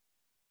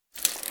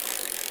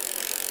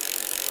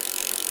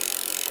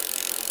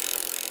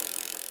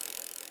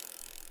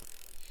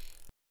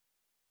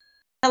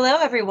Hello,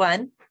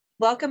 everyone.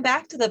 Welcome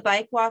back to the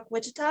Bike Walk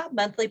Wichita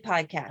monthly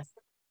podcast.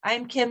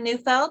 I'm Kim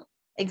Neufeld,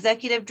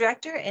 Executive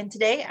Director, and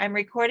today I'm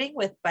recording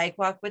with Bike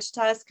Walk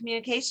Wichita's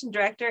Communication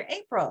Director,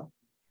 April.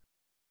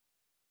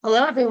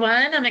 Hello,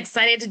 everyone. I'm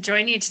excited to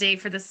join you today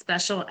for this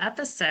special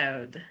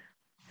episode.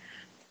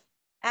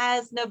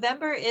 As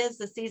November is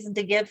the season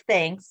to give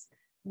thanks,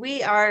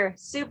 we are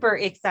super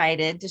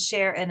excited to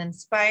share an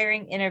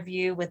inspiring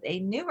interview with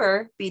a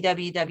newer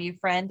BWW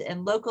friend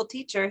and local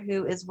teacher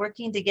who is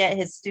working to get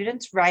his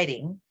students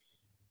riding.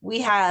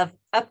 We have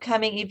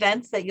upcoming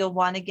events that you'll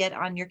want to get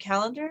on your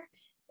calendar,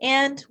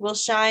 and we'll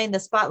shine the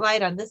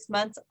spotlight on this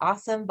month's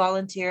awesome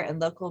volunteer and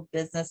local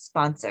business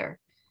sponsor.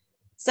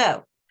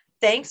 So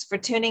thanks for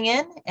tuning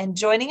in and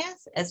joining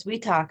us as we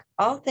talk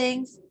all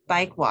things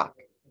Bike Walk.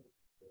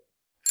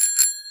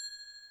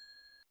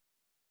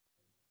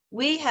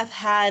 We have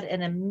had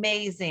an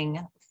amazing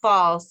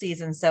fall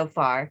season so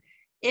far.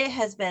 It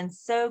has been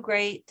so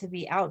great to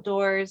be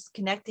outdoors,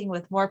 connecting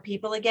with more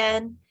people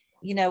again.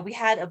 You know, we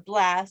had a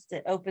blast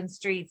at Open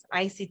Streets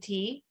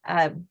ICT,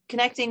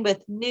 connecting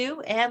with new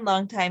and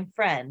longtime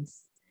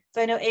friends.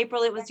 So I know,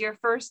 April, it was your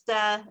first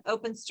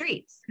Open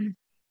Streets.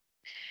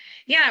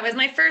 Yeah, it was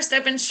my first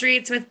Open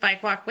Streets with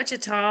Bike Walk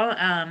Wichita.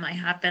 I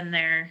have been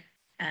there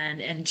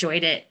and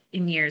enjoyed it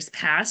in years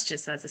past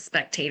just as a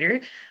spectator,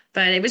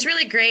 but it was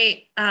really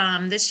great.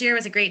 This year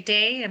was a great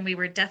day, and we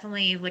were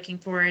definitely looking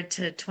forward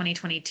to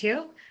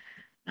 2022.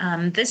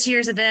 This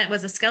year's event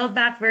was a scaled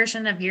back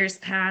version of years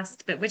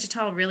past, but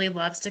Wichita really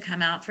loves to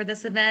come out for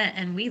this event,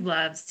 and we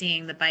love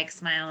seeing the bike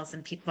smiles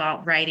and people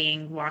out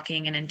riding,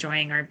 walking, and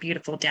enjoying our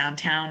beautiful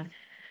downtown.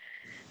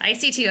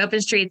 ICT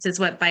Open Streets is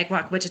what Bike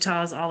Walk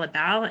Wichita is all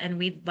about, and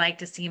we'd like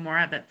to see more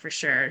of it for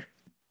sure.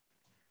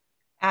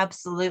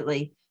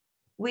 Absolutely.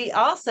 We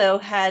also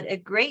had a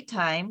great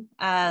time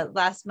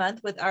last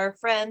month with our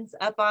friends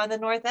up on the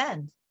North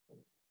End.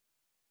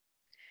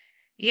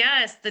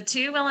 Yes, the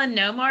Two Will and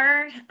No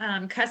More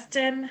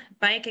custom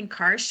bike and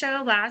car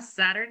show last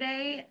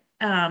Saturday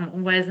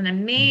was an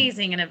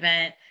amazing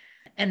event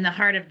in the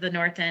heart of the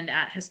North End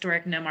at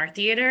historic Nomar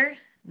Theater.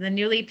 The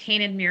newly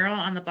painted mural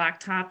on the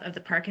blacktop of the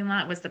parking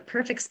lot was the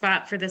perfect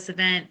spot for this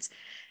event,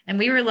 and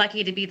we were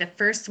lucky to be the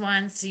first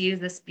ones to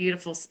use this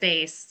beautiful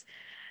space.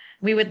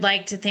 We would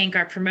like to thank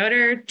our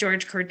promoter,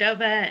 George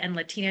Cordova, and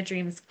Latina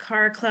Dreams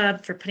Car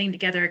Club for putting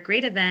together a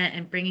great event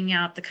and bringing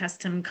out the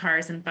custom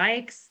cars and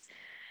bikes.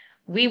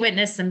 We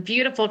witnessed some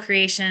beautiful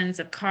creations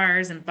of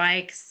cars and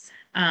bikes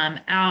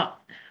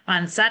out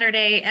on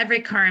Saturday.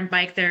 Every car and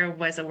bike there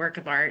was a work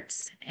of art,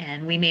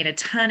 and we made a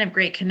ton of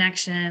great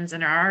connections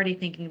and are already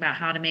thinking about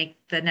how to make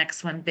the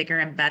next one bigger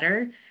and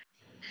better.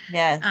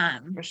 Yes,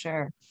 for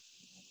sure.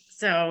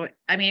 So,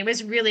 I mean, it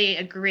was really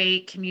a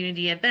great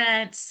community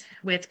event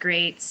with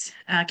great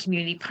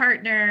community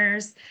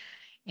partners.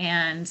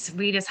 And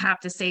we just have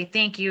to say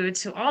thank you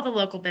to all the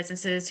local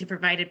businesses who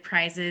provided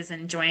prizes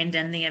and joined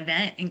in the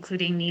event,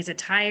 including Niza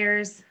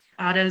Tires,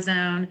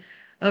 AutoZone,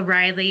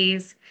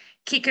 O'Reilly's,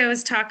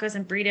 Kiko's Tacos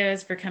and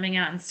Burritos for coming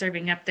out and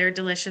serving up their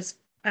delicious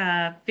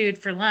food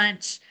for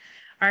lunch,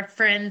 our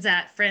friends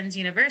at Friends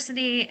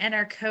University, and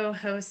our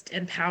co-host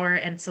Empower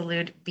and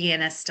Salute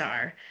BNS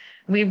Star.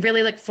 We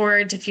really look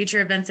forward to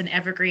future events in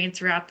Evergreen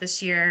throughout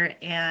this year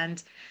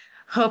and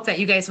hope that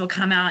you guys will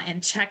come out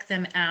and check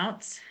them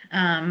out.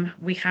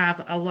 We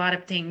have a lot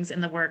of things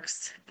in the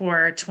works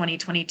for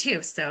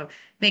 2022. So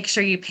make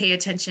sure you pay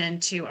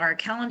attention to our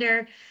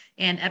calendar,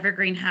 and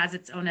Evergreen has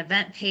its own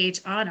event page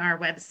on our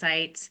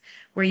website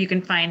where you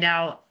can find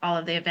out all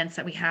of the events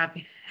that we have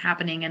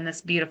happening in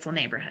this beautiful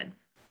neighborhood.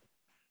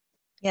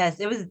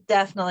 Yes, it was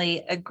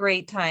definitely a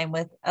great time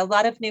with a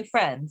lot of new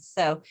friends.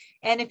 So,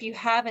 and if you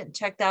haven't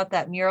checked out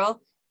that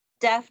mural,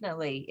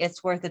 definitely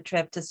it's worth a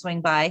trip to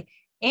swing by.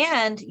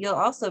 And you'll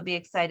also be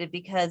excited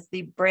because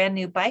the brand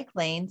new bike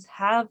lanes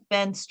have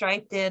been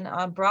striped in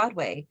on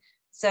Broadway.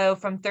 So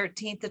from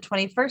 13th to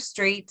 21st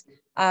Street,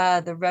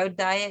 the road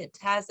diet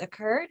has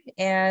occurred,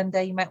 and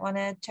you might want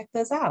to check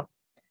those out.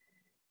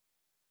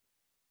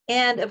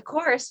 And of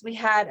course, we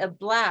had a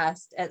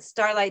blast at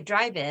Starlight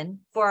Drive-In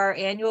for our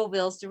annual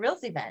Wheels to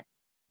Reels event.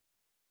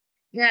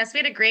 Yes, we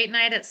had a great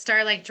night at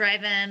Starlight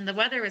Drive-In. The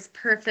weather was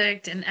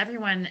perfect and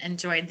everyone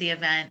enjoyed the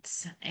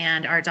event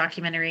and our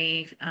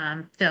documentary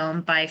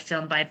Film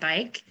by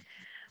Bike.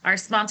 Our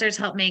sponsors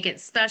helped make it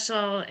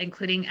special,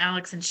 including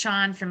Alex and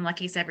Sean from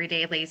Lucky's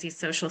Everyday Lazy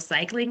Social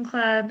Cycling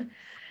Club.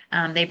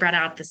 They brought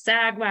out the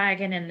Sag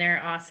Wagon and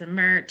their awesome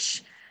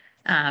merch.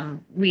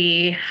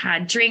 We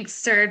had drinks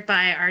served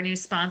by our new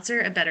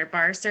sponsor, A Better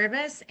Bar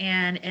Service,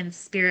 and In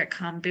Spirit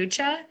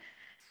Kombucha.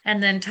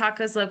 And then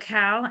Tacos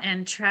Locale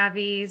and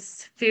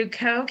Travis Food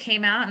Co.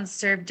 came out and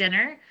served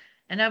dinner.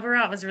 And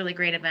overall, it was a really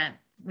great event.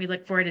 We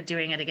look forward to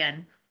doing it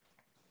again.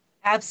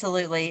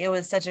 Absolutely. It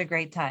was such a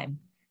great time.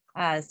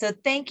 So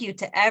thank you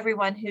to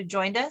everyone who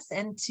joined us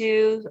and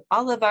to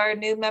all of our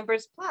new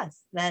members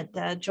plus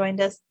that joined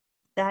us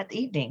that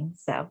evening.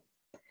 So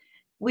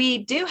we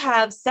do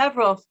have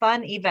several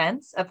fun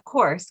events, of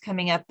course,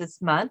 coming up this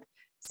month.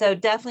 So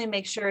definitely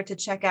make sure to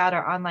check out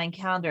our online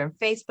calendar and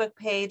Facebook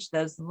page.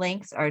 Those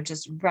links are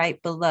just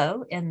right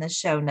below in the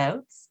show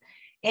notes.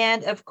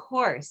 And of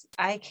course,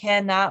 I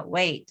cannot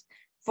wait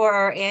for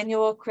our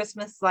annual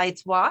Christmas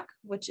Lights Walk,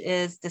 which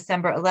is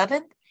December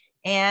 11th,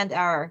 and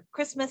our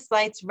Christmas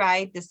Lights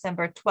Ride,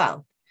 December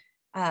 12th.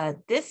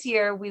 This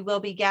year, we will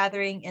be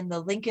gathering in the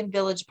Lincoln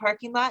Village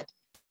parking lot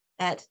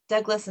at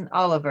Douglas and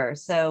Oliver.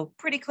 So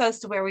pretty close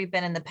to where we've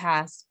been in the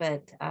past,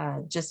 but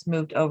just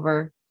moved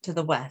over to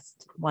the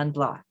west, one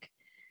block.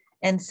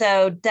 And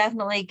so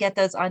definitely get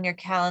those on your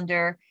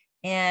calendar.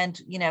 And,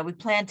 we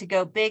plan to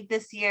go big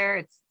this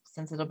year.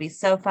 Since it'll be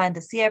so fun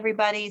to see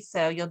everybody.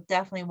 So you'll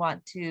definitely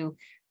want to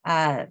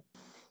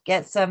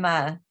get some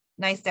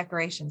nice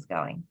decorations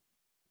going.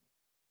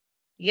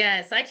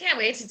 Yes, I can't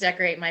wait to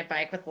decorate my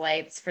bike with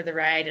lights for the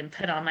ride and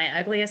put on my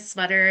ugliest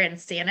sweater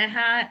and Santa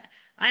hat.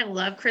 I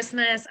love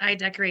Christmas. I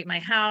decorate my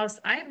house.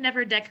 I've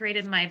never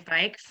decorated my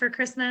bike for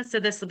Christmas, so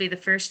this will be the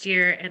first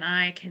year, and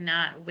I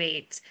cannot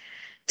wait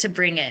to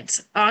bring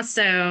it.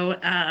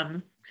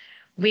 Also,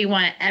 we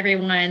want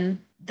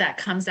everyone that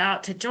comes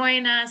out to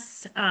join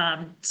us,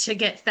 to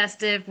get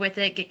festive with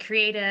it, get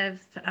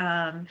creative,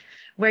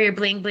 wear your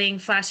bling bling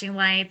flashing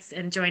lights,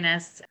 and join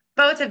us.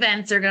 Both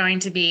events are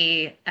going to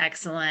be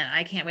excellent.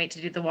 I can't wait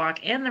to do the walk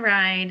and the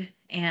ride,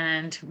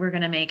 and we're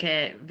going to make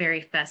it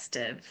very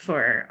festive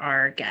for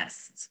our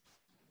guests.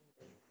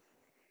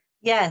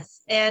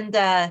 Yes. And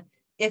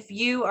if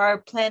you are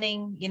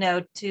planning,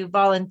 to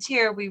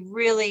volunteer, we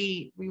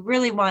really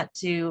want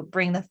to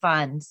bring the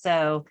fun.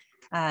 So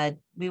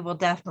we will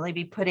definitely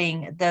be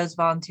putting those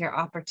volunteer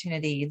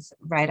opportunities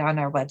right on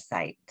our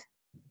website.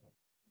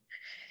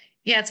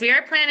 Yes, we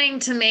are planning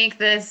to make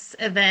this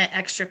event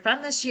extra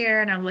fun this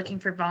year, and I'm looking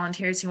for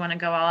volunteers who want to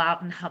go all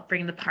out and help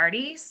bring the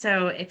party.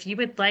 So if you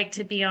would like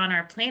to be on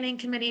our planning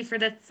committee for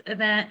this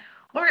event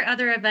or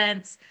other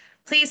events,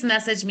 please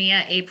message me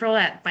at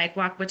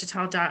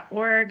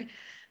april@bikewalkwichita.org.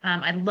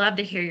 I'd love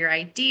to hear your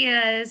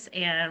ideas,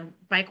 and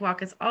Bike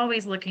Walk is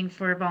always looking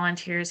for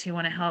volunteers who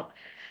want to help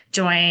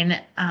join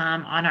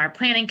on our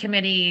planning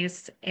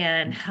committees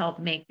and help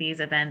make these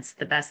events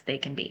the best they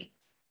can be.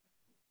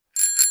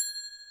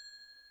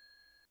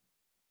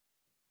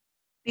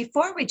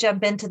 Before we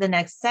jump into the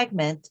next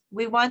segment,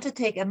 we want to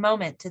take a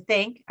moment to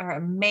thank our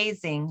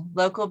amazing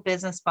local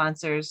business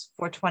sponsors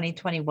for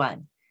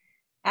 2021.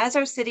 As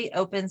our city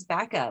opens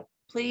back up,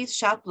 please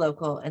shop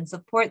local and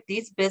support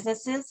these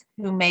businesses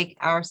who make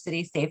our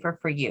city safer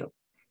for you.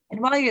 And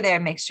while you're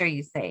there, make sure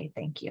you say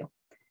thank you.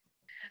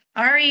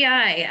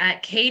 REI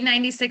at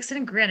K96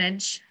 in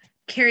Greenwich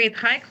carries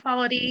high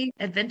quality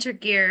adventure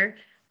gear,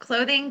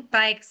 clothing,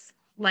 bikes,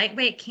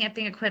 lightweight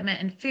camping equipment,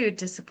 and food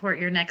to support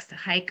your next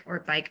hike or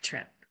bike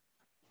trip.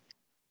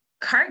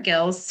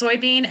 Cargill's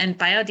soybean and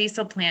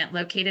biodiesel plant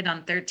located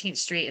on 13th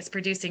Street is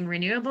producing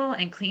renewable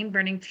and clean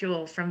burning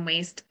fuel from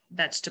waste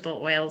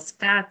vegetable oils,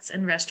 fats,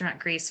 and restaurant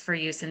grease for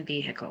use in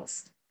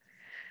vehicles.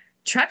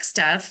 Truck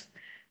Stuff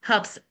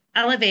helps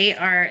elevate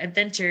our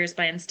adventures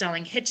by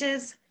installing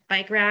hitches,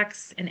 bike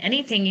racks, and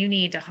anything you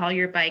need to haul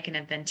your bike and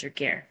adventure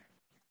gear.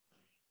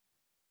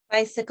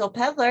 Bicycle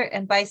Peddler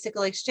and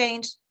Bicycle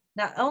Exchange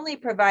not only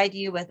provide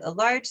you with a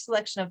large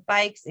selection of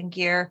bikes and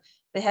gear,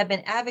 but have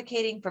been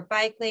advocating for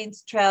bike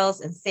lanes,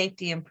 trails, and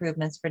safety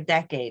improvements for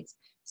decades.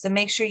 So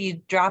make sure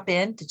you drop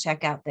in to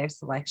check out their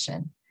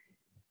selection.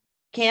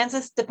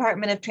 Kansas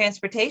Department of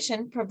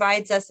Transportation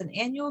provides us an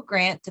annual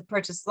grant to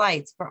purchase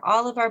lights for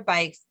all of our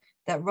bikes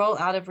that roll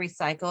out of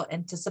recycle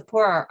and to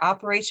support our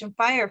Operation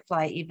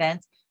Firefly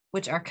events,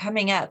 which are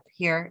coming up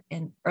here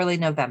in early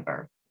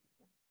November.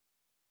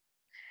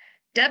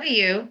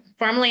 W,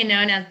 formerly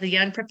known as the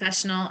Young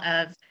Professional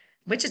of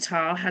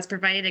Wichita, has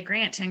provided a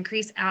grant to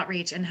increase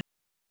outreach and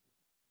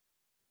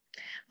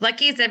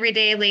Lucky's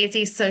Everyday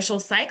Lazy Social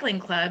Cycling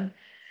Club.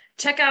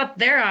 Check out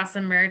their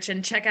awesome merch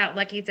and check out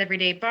Lucky's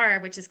Everyday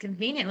Bar, which is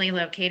conveniently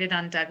located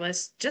on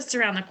Douglas, just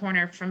around the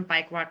corner from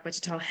Bike Walk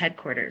Wichita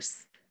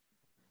headquarters.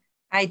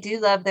 I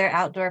do love their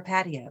outdoor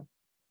patio.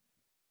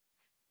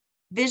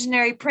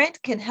 Visionary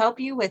Print can help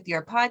you with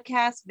your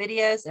podcasts,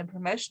 videos, and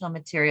promotional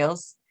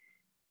materials.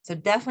 So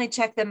definitely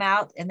check them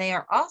out. And they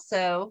are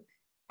also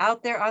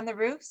out there on the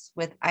roofs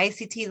with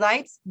ICT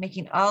lights,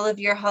 making all of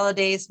your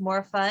holidays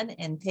more fun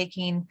and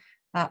taking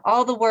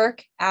all the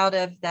work out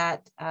of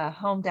that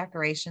home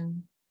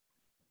decoration.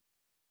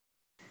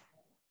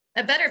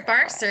 A Better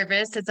Bar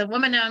Service is a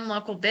woman-owned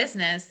local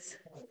business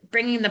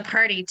bringing the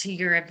party to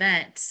your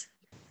event.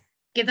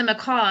 Give them a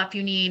call if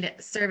you need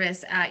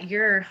service at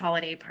your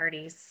holiday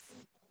parties.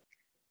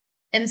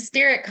 And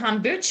Spirit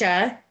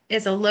Kombucha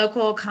is a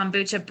local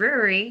kombucha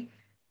brewery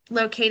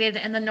located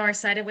in the north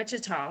side of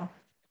Wichita.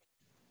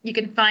 You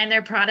can find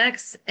their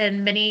products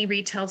in many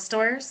retail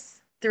stores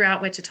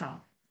throughout Wichita.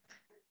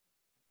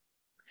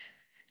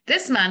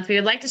 This month, we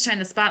would like to shine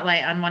the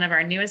spotlight on one of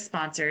our newest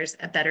sponsors,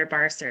 A Better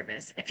Bar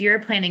Service. If you're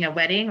planning a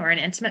wedding or an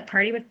intimate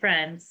party with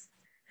friends,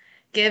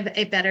 give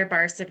A Better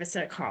Bar Service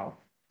a call.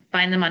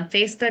 Find them on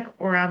Facebook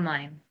or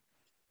online.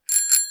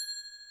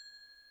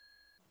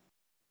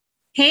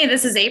 Hey,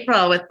 this is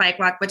April with Bike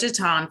Walk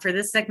Wichita. And for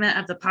this segment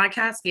of the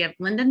podcast, we have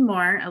Lyndon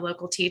Moore, a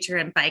local teacher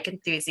and bike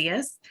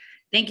enthusiast.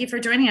 Thank you for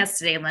joining us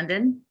today,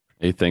 Lyndon.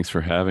 Hey, thanks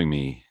for having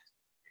me.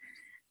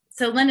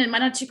 So, Lyndon, why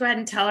don't you go ahead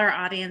and tell our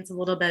audience a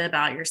little bit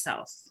about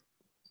yourself?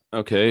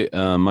 Okay,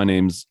 my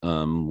name's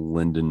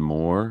Lyndon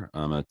Moore.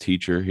 I'm a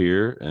teacher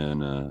here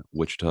in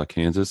Wichita,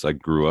 Kansas. I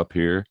grew up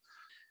here.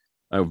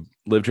 I've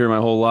lived here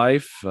my whole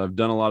life. I've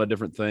done a lot of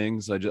different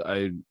things.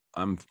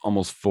 I'm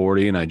almost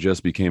 40 and I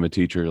just became a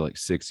teacher like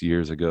 6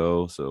 years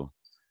ago. So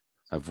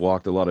I've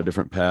walked a lot of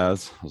different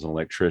paths. I was an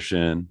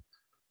electrician.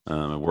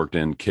 I worked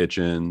in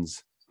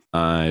kitchens.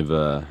 I've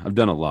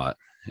done a lot,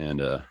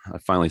 and I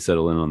finally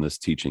settled in on this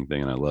teaching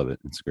thing, and I love it.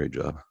 It's a great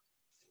job.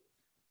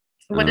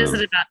 What is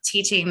it about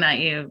teaching that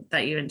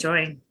you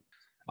enjoy?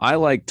 I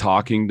like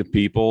talking to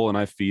people, and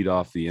I feed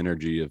off the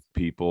energy of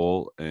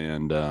people,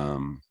 and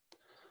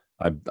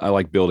I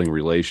like building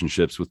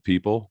relationships with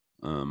people.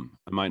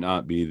 I might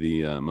not be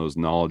the most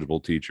knowledgeable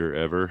teacher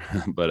ever,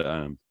 but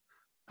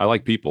I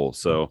like people.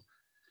 So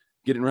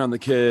getting around the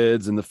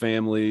kids and the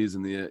families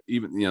and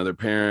even their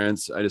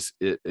parents,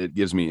 it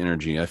gives me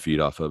energy. I feed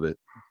off of it.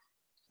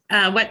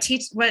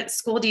 What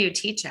school do you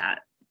teach at?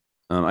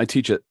 I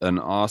teach at an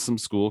awesome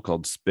school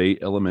called Spate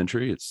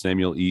Elementary. It's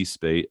Samuel E.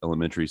 Spate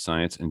Elementary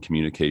Science and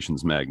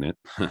Communications Magnet.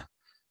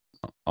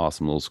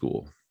 Awesome little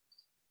school.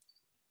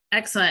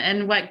 Excellent.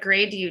 And what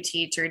grade do you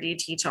teach, or do you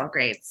teach all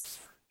grades?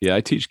 Yeah,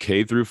 I teach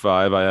K through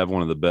 5. I have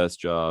one of the best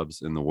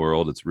jobs in the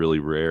world. It's really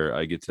rare.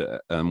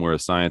 We're a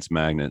science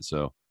magnet,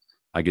 so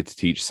I get to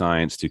teach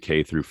science to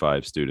K through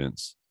 5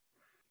 students.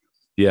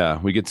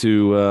 Yeah, we get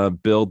to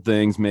build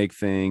things, make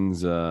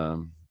things,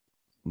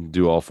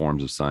 do all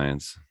forms of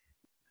science.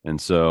 And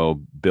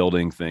so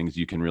building things,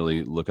 you can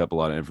really look up a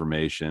lot of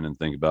information and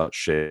think about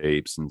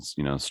shapes and,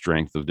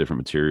 strength of different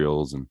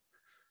materials. And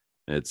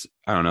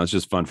I don't know, it's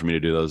just fun for me to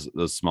do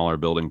those smaller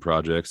building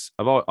projects.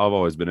 I've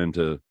always been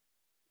into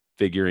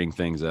figuring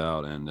things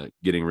out and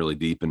getting really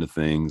deep into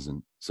things.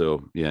 And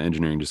so, yeah,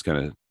 engineering just kind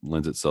of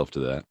lends itself to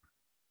that.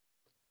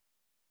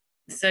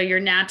 So you're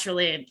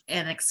naturally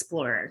an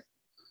explorer.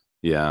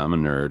 Yeah, I'm a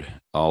nerd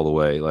all the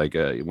way. Like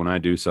when I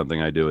do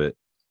something, I do it.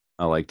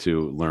 I like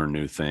to learn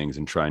new things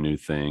and try new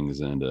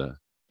things and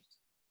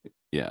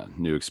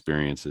new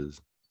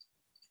experiences.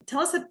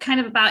 Tell us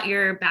kind of about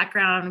your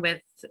background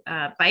with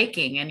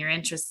biking and your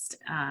interest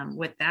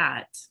with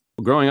that.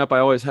 Growing up, I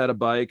always had a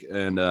bike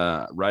and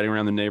riding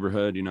around the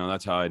neighborhood.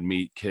 That's how I'd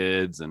meet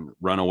kids and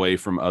run away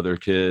from other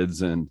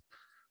kids and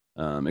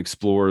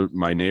explore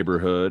my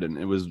neighborhood. And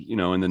it was, in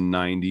the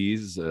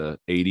 90s,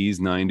 80s,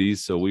 90s.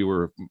 So we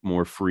were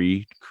more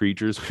free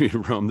creatures.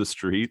 We'd roam the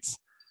streets.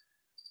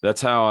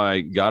 That's how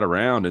I got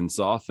around and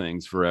saw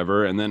things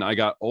forever. And then I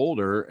got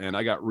older and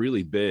I got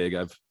really big.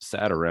 I've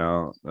sat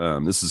around.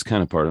 This is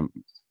kind of part of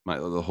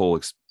the whole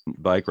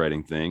bike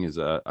riding thing is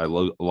I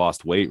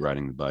lost weight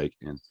riding the bike.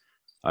 And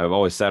I've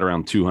always sat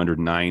around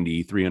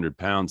 290, 300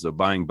 pounds. So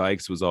buying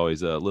bikes was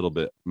always a little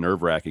bit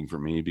nerve wracking for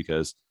me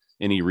because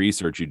any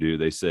research you do,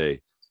 they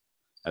say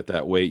at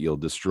that weight, you'll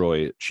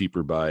destroy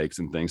cheaper bikes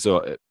and things.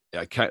 So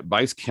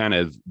bikes kind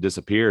of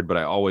disappeared, but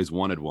I always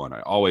wanted one. I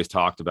always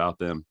talked about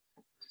them.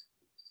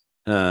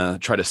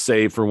 Try to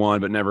save for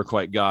one, but never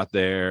quite got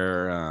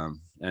there,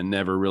 and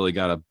never really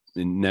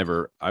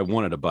I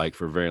wanted a bike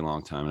for a very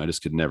long time, and I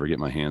just could never get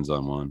my hands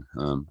on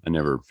one. I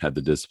never had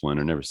the discipline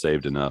or never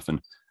saved enough,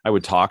 and I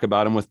would talk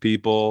about them with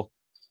people,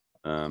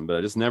 but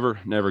I just never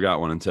got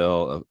one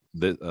until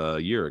a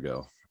year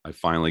ago. I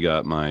finally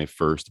got my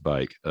first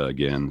bike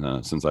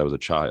again since I was a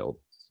child.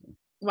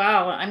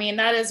 Wow. I mean,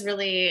 that is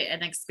really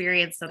an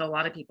experience that a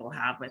lot of people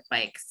have with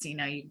bikes.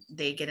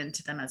 They get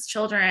into them as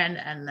children,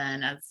 and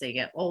then as they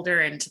get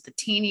older into the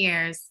teen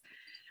years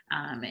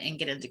and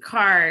get into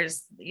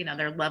cars,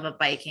 their love of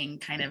biking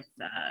kind of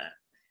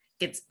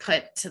gets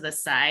put to the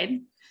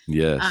side.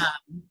 Yes.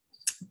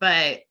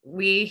 But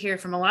we hear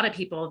from a lot of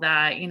people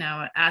that,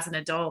 as an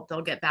adult,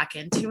 they'll get back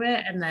into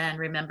it and then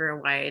remember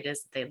why it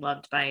is they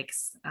loved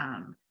bikes.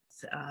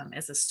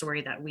 It's a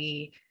story that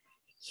we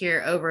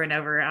hear over and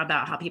over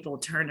about how people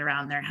turned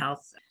around their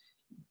health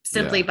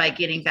simply by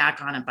getting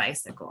back on a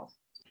bicycle.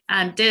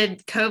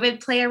 Did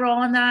COVID play a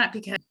role in that?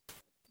 Because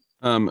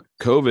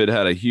COVID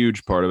had a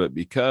huge part of it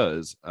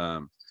because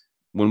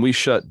when we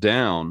shut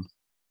down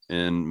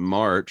in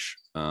March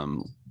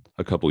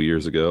a couple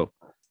years ago,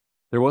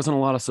 there wasn't a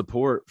lot of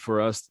support for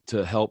us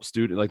to help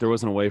students. Like there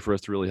wasn't a way for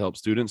us to really help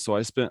students. So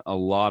I spent a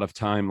lot of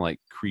time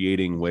like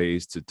creating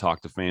ways to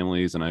talk to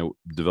families, and I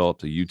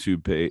developed a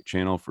YouTube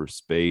channel for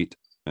Spate.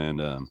 And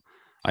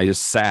I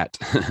just sat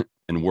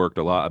and worked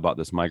a lot about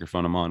this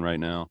microphone I'm on right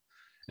now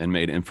and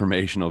made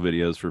informational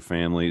videos for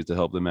families to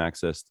help them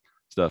access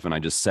stuff. And I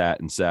just sat.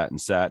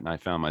 And I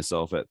found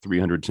myself at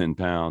 310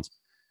 pounds.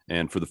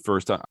 And for the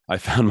first time, I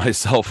found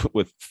myself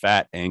with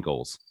fat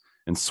ankles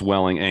and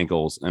swelling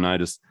ankles. And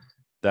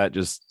that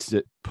just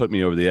put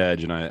me over the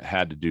edge, and I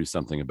had to do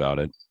something about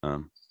it.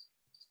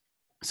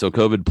 So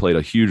COVID played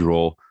a huge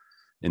role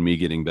in me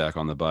getting back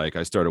on the bike.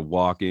 I started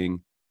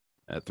walking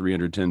at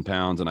 310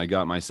 pounds, and I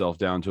got myself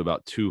down to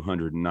about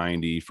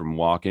 290 from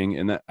walking.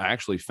 And that I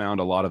actually found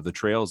a lot of the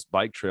trails,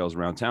 bike trails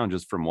around town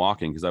just from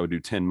walking, because I would do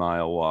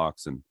 10-mile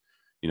walks and,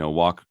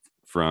 walk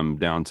from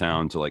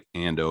downtown to like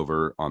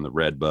Andover on the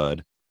Red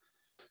Bud.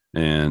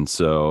 And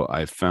so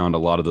I found a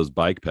lot of those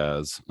bike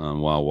paths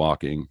while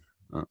walking.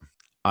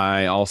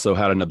 I also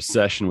had an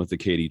obsession with the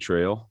Katy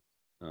Trail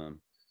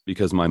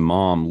because my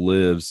mom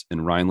lives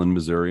in Rhineland,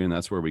 Missouri, and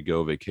that's where we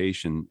go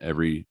vacation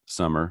every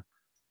summer.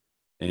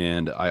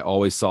 And I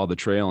always saw the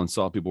trail and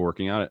saw people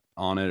working out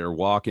on it or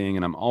walking.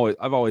 And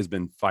I've always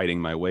been fighting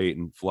my weight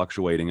and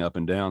fluctuating up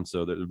and down.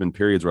 So there've been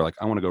periods where like,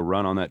 I want to go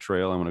run on that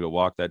trail. I want to go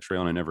walk that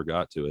trail. And I never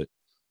got to it.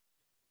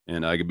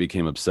 And I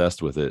became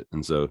obsessed with it.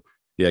 And so,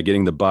 yeah,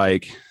 getting the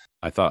bike,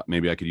 I thought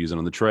maybe I could use it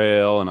on the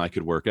trail and I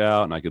could work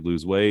out and I could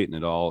lose weight. And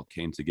it all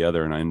came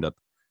together. And I ended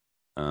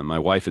up, my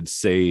wife had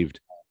saved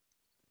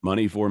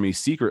money for me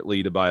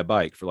secretly to buy a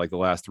bike for like the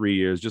last 3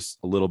 years, just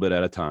a little bit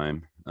at a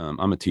time.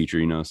 I'm a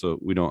teacher, so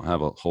we don't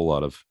have a whole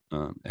lot of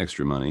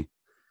extra money.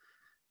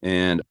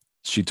 And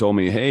she told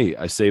me, hey,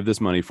 I saved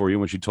this money for you.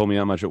 When she told me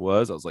how much it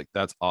was, I was like,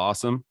 that's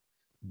awesome,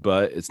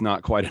 but it's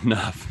not quite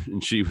enough.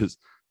 And she was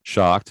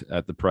shocked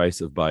at the price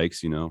of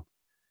bikes,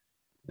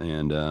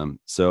 And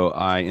so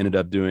I ended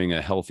up doing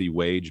a healthy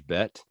wage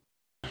bet.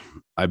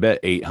 I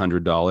bet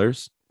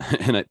 $800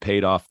 and it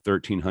paid off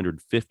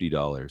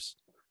 $1,350,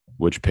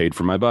 which paid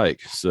for my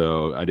bike.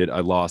 So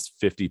I lost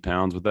 50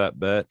 pounds with that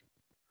bet.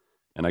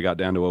 And I got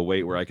down to a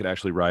weight where I could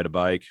actually ride a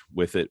bike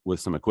with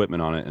some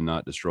equipment on it and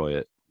not destroy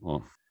it.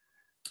 Well,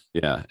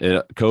 yeah,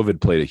 COVID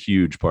played a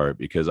huge part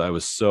because I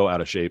was so out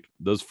of shape.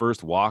 Those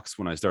first walks,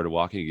 when I started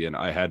walking again,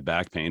 I had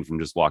back pain from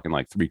just walking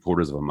like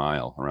 3/4 of a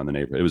mile around the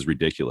neighborhood. It was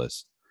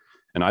ridiculous.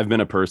 And I've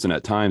been a person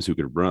at times who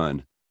could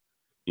run,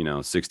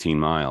 16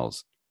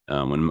 miles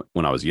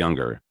when I was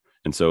younger.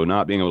 And so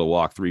not being able to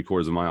walk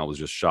 3/4 of a mile was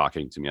just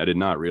shocking to me. I did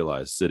not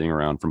realize sitting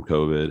around from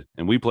COVID,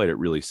 and we played it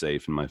really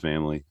safe in my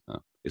family,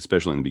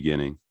 especially in the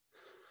beginning,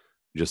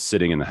 just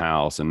sitting in the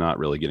house and not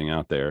really getting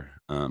out there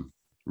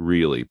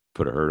really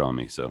put a hurt on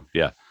me. So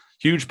yeah,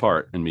 huge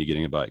part in me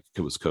getting a bike.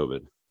 It was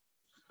COVID.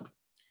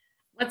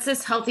 What's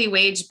this healthy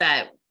wage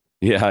bet?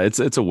 Yeah, it's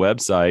a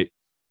website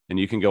and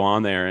you can go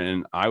on there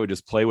and I would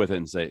just play with it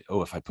and say,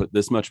 oh, if I put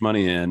this much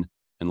money in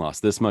and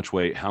lost this much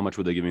weight, how much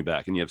would they give me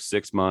back? And you have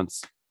 6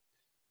 months.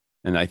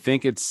 And I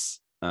think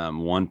it's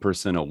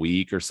 1% a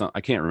week or something.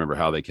 I can't remember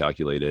how they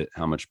calculate it,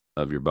 how much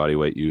of your body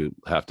weight you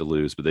have to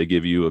lose, but they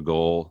give you a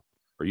goal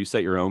or you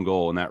set your own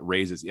goal and that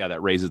raises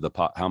the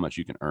pot, how much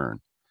you can earn.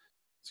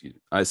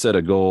 I set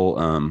a goal.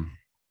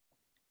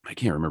 I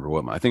can't remember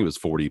I think it was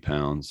 40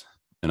 pounds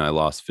and I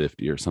lost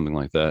 50 or something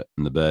like that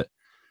in the bet.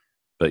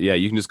 But yeah,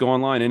 you can just go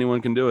online.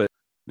 Anyone can do it.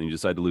 And you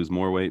decide to lose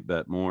more weight,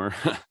 bet more,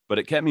 but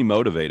it kept me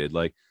motivated.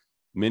 Like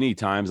many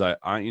times I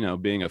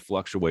being a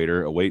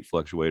weight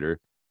fluctuator,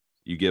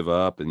 you give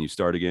up and you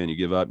start again, you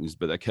give up,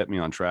 but that kept me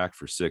on track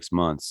for 6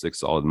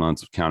 solid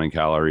months of counting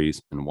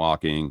calories and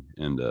walking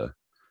and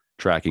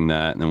tracking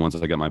that. And then once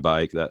I got my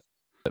bike,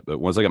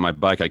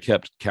 I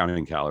kept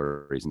counting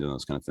calories and doing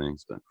those kind of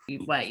things. But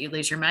you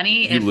lose your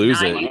money? You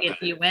lose it. If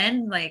you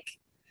win, like.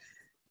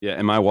 Yeah.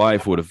 And my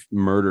wife would have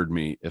murdered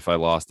me if I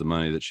lost the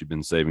money that she'd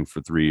been saving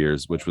for 3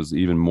 years, which was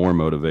even more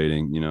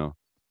motivating.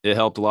 It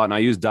helped a lot. And I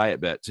use Diet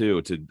Bet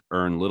too, to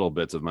earn little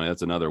bits of money.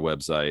 That's another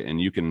website. And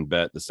you can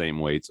bet the same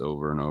weights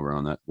over and over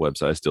on that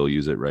website. I still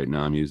use it right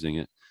now. I'm using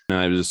it. And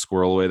I just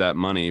squirrel away that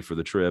money for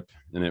the trip.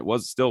 And it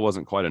still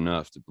wasn't quite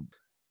enough.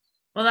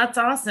 Well, that's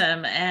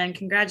awesome. And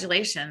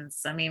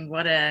congratulations. I mean,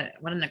 what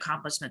an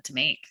accomplishment to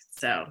make.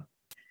 So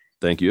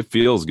thank you. It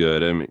feels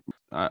good. I mean,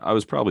 I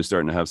was probably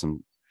starting to have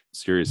some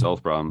serious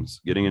health problems.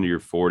 Getting into your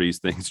 40s,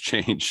 things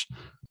change.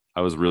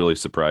 I was really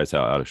surprised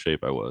how out of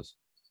shape I was.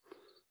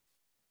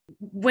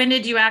 When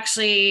did you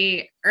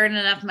actually earn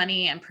enough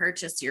money and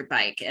purchase your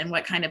bike? And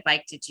what kind of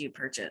bike did you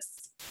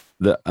purchase?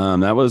 That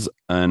was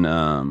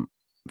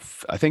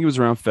I think it was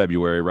around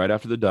February, right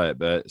after the Diet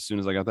Bet. As soon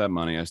as I got that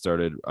money, I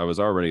was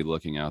already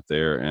looking out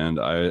there and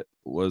I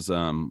was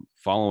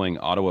following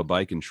Ottawa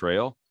Bike and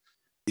Trail.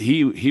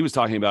 He was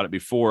talking about it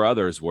before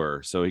others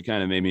were. So he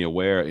kind of made me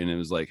aware, and it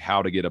was like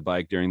how to get a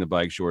bike during the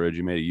bike shortage.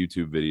 He made a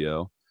YouTube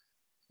video.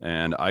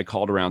 And I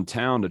called around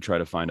town to try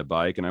to find a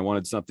bike, and I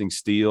wanted something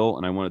steel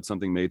and I wanted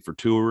something made for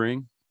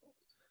touring.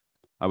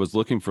 I was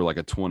looking for like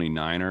a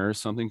 29er or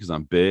something because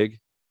I'm big.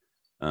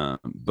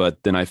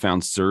 But then I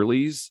found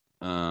Surly's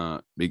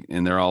and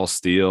they're all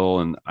steel,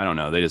 and I don't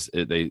know. They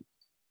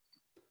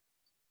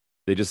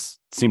just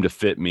seem to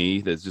fit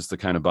me. That's just the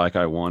kind of bike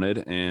I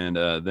wanted. And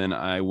then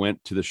I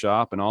went to the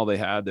shop and all they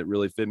had that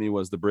really fit me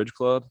was the Bridge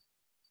Club.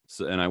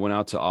 So, and I went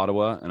out to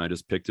Ottawa and I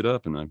just picked it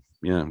up and I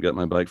got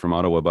my bike from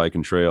Ottawa Bike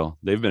and Trail.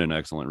 They've been an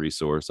excellent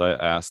resource. I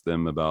asked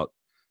them about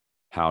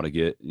how to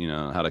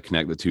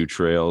connect the two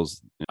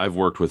trails. I've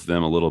worked with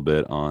them a little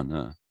bit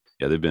on,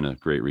 they've been a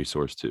great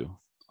resource too.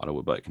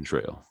 Ottawa Bike and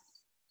Trail.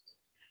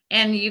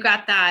 And you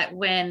got that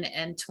when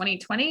in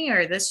 2020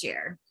 or this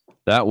year?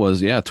 That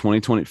was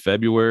 2020,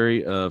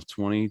 February of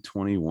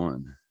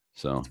 2021.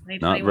 So 2021.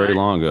 Not very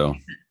long ago.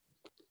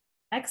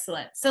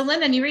 Excellent. So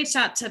Lyndon, you reached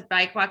out to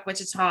Bike Walk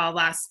Wichita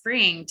last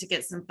spring to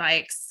get some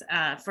bikes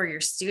for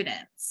your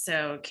students.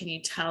 So can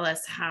you tell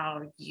us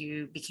how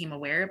you became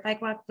aware of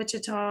Bike Walk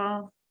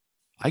Wichita?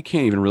 I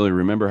can't even really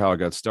remember how it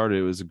got started.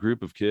 It was a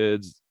group of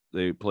kids.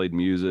 They played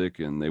music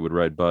and they would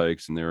ride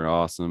bikes, and they were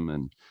awesome.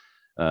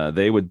 And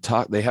they would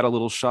talk. They had a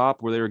little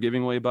shop where they were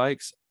giving away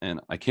bikes,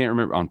 and I can't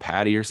remember, on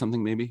Patty or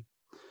something maybe.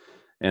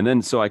 And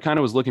then so I kind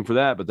of was looking for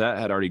that, but that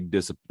had already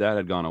that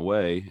had gone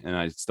away. And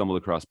I stumbled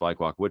across Bike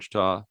Walk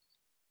Wichita,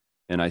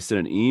 and I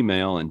sent an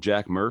email, and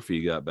Jack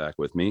Murphy got back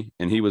with me,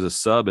 and he was a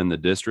sub in the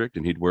district,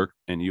 and he'd worked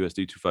in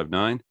USD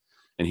 259,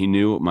 and he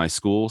knew my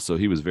school. So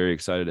he was very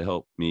excited to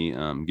help me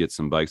get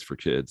some bikes for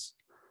kids,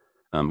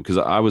 because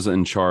I was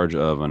in charge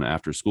of an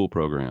after school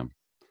program.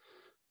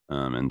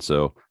 And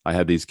so I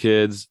had these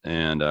kids,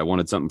 and I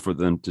wanted something for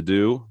them to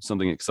do,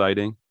 something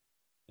exciting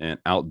and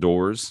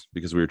outdoors,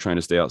 because we were trying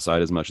to stay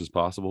outside as much as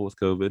possible with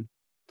COVID.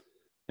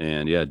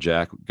 And yeah,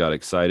 Jack got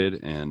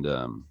excited and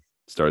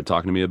started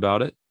talking to me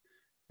about it.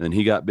 Then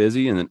he got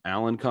busy, and then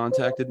Alan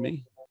contacted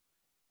me.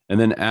 And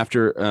then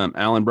after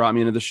Alan brought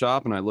me into the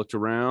shop and I looked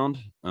around,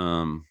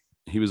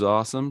 he was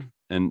awesome.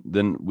 And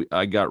then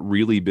I got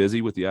really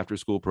busy with the after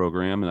school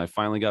program, and I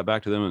finally got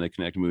back to them, and they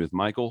connected me with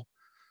Michael.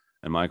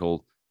 And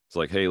Michael was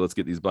like, "Hey, let's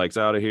get these bikes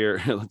out of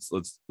here.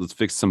 let's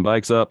fix some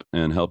bikes up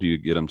and help you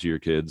get them to your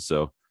kids."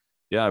 So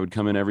yeah, I would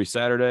come in every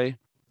Saturday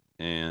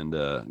and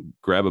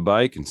grab a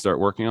bike and start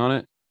working on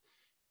it.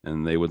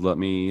 And they would let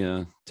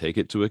me take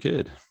it to a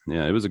kid.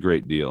 Yeah, it was a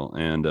great deal.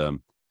 And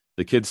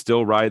the kids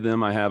still ride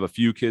them. I have a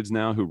few kids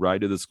now who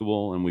ride to the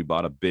school, and we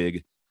bought a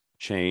big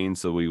chain,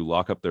 so we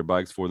lock up their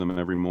bikes for them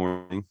every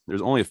morning.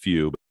 There's only a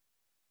few, but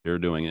they're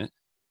doing it.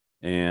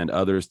 And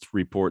others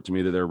report to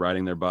me that they're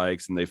riding their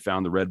bikes, and they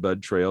found the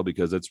Redbud Trail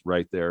because it's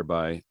right there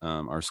by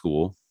our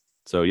school.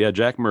 So yeah,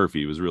 Jack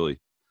Murphy was really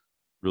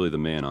the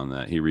man on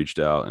that. He reached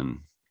out, and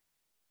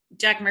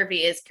Jack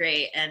Murphy is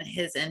great, and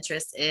his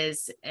interest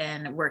is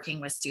in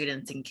working with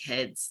students and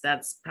kids.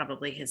 That's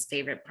probably his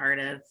favorite part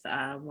of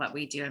what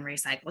we do in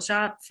Recycle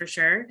Shop, for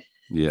sure.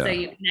 yeah. So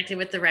you connected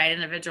with the right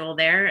individual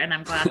there, and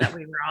I'm glad that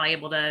we were all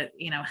able to,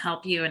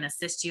 help you and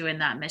assist you in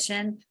that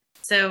mission.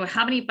 So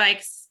how many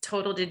bikes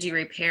total did you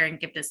repair and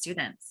give to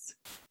students?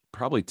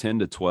 Probably 10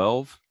 to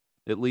 12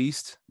 at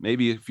least,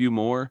 maybe a few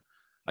more.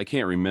 I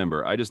can't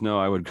remember. I just know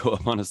I would go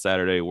up on a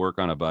Saturday, work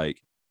on a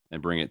bike,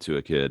 and bring it to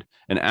a kid.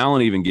 And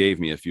Alan even gave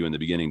me a few in the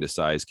beginning to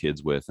size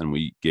kids with, and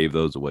we gave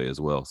those away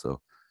as well. So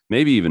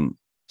maybe even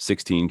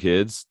 16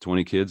 kids,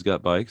 20 kids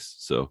got bikes.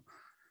 So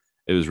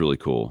it was really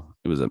cool.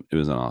 It was an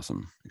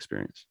awesome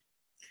experience.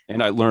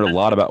 And I learned a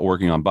lot about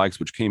working on bikes,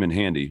 which came in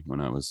handy when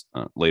I was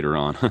later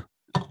on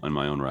on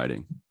my own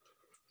riding.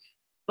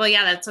 Well,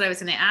 yeah, that's what I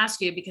was going to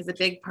ask you, because a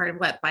big part of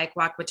what Bike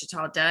Walk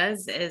Wichita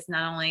does is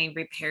not only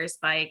repairs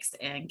bikes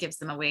and gives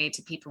them away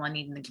to people in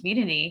need in the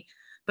community,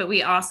 but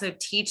we also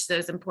teach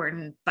those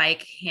important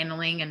bike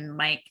handling and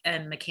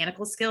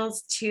mechanical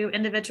skills to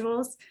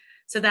individuals.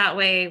 So that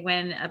way,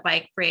 when a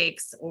bike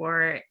breaks,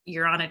 or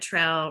you're on a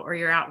trail, or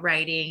you're out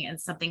riding and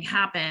something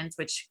happens,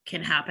 which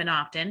can happen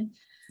often,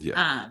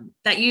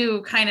 that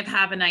you kind of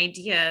have an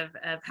idea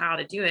of how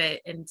to do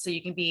it. And so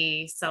you can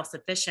be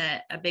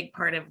self-sufficient. A big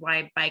part of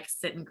why bikes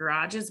sit in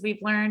garages,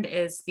 we've learned,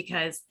 is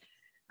because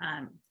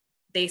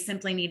they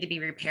simply need to be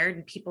repaired,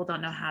 and people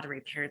don't know how to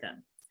repair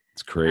them.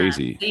 It's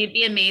crazy. So you'd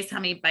be amazed how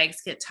many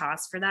bikes get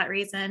tossed for that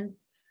reason.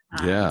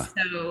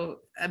 So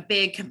a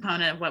big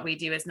component of what we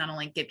do is not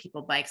only give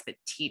people bikes, but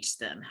teach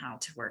them how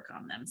to work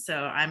on them. So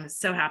I'm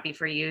so happy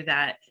for you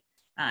that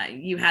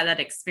you had that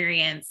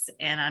experience,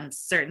 and I'm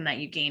certain that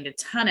you gained a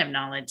ton of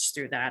knowledge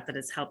through that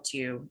has helped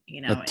you,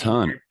 a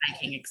ton. In your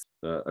biking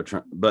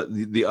but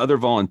the other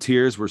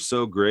volunteers were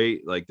so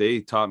great. Like,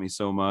 they taught me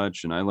so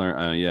much, and I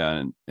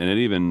learned, and it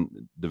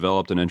even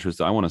developed an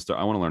interest. I want to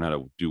learn how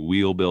to do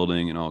wheel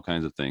building and all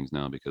kinds of things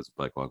now because of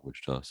Bike Walk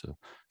Wichita. So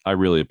I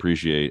really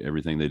appreciate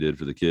everything they did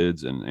for the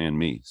kids and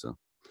me. So,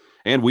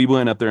 and we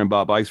went up there and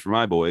bought bikes for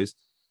my boys,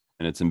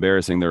 and it's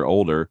embarrassing. They're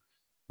older,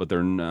 but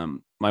they're,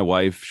 my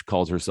wife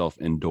calls herself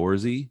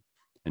indoorsy,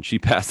 and she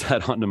passed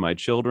that on to my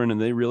children,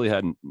 and they really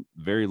had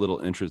very little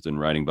interest in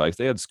riding bikes.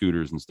 They had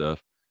scooters and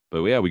stuff.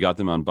 But yeah, we got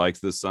them on bikes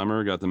this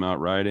summer, got them out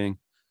riding.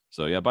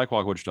 So yeah, Bike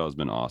Walk Wichita has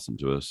been awesome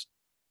to us.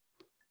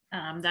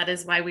 That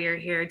is why we are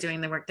here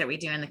doing the work that we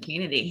do in the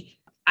community.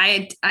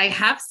 I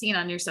have seen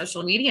on your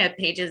social media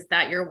pages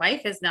that your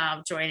wife is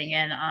now joining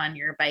in on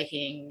your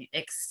biking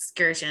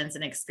excursions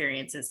and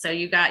experiences. So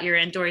you got your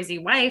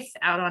indoorsy wife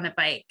out on a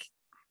bike.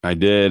 I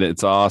did.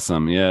 It's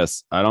awesome.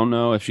 Yes. I don't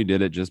know if she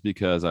did it just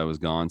because I was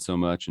gone so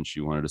much and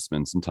she wanted to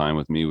spend some time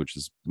with me, which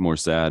is more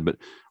sad,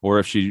 or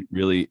if she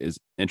really is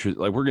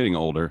interested. Like, we're getting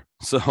older,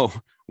 so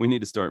we need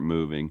to start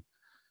moving.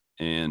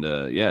 And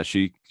yeah,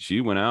 she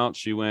went out,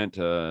 did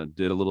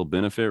a little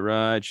benefit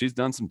ride. She's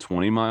done some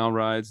 20-mile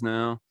rides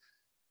now.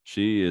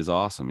 She is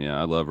awesome. Yeah.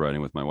 I love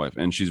riding with my wife,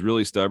 and she's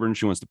really stubborn.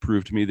 She wants to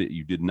prove to me that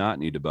I did not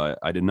need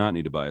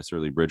to buy a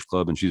Surly Bridge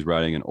Club. And she's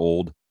riding an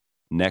old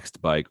Next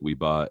bike we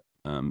bought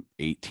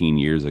 18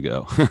 years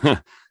ago,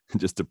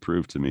 just to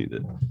prove to me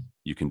that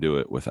you can do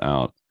it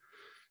without.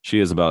 She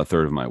is about a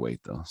third of my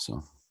weight though.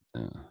 So,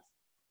 yeah.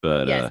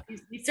 But yes,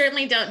 you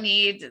certainly don't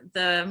need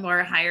the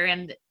more higher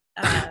end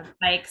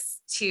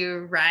bikes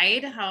to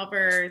ride.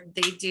 However,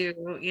 they do,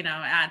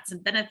 add some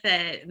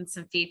benefit and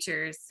some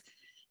features.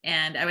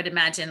 And I would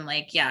imagine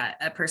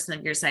a person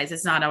of your size,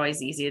 it's not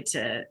always easy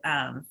to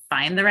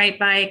find the right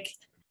bike.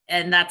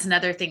 And that's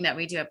another thing that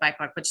we do at Bike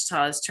Walk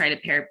Wichita is try to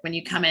pair when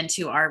you come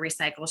into our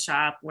recycle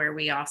shop, where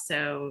we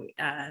also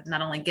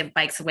not only give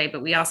bikes away,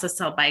 but we also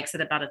sell bikes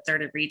at about a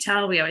third of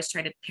retail. We always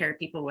try to pair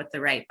people with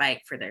the right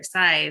bike for their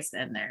size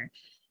and their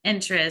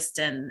interest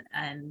and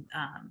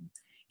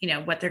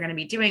what they're going to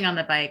be doing on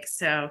the bike.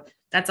 So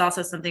that's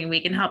also something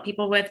we can help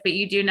people with, but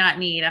you do not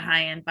need a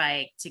high-end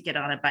bike to get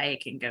on a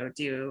bike and go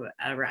do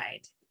a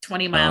ride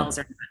 20 miles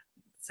or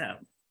so.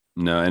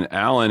 No, and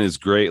Alan is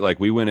great. Like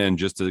we went in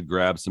just to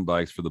grab some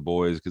bikes for the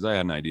boys because I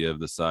had an idea of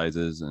the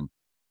sizes, and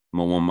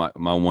one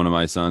of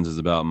my sons is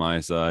about my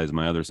size,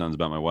 my other son's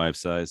about my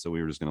wife's size, so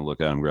we were just going to look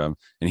at him, grab them,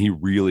 and he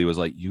really was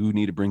like, "You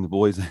need to bring the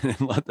boys in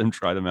and let them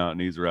try them out," and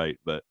he's right,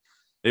 but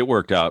it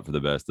worked out for the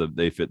best.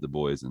 They fit the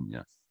boys, and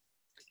yeah,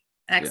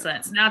 excellent.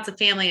 Yeah. So now it's a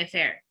family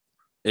affair.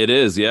 It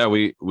is, yeah.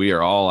 We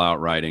are all out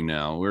riding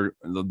now.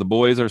 The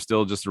boys are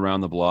still just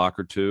around the block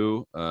or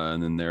two,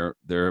 and then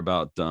they're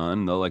about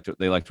done.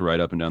 They like to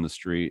ride up and down the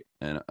street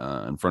and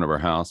in front of our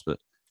house, but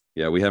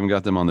yeah, we haven't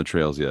got them on the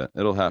trails yet.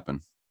 It'll happen.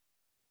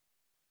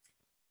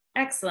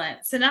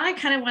 Excellent. So now I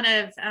kind of want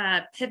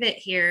to pivot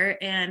here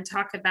and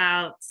talk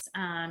about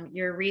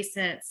your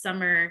recent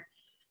summer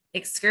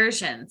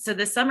excursion. So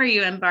this summer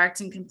you embarked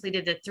and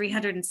completed a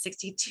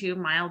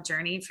 362-mile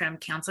journey from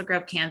Council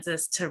Grove,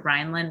 Kansas to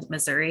Rhineland,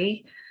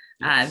 Missouri,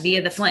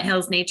 via the Flint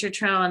Hills Nature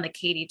Trail and the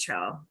Katy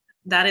Trail.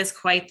 That is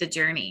quite the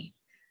journey.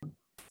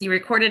 You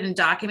recorded and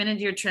documented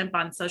your trip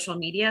on social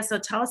media. So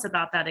tell us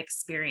about that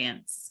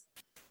experience.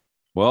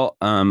 Well,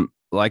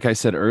 like I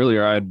said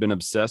earlier, I had been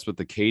obsessed with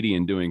the Katy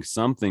and doing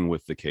something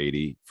with the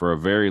Katy for a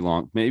very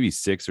long, maybe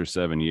 6 or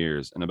 7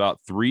 years. And about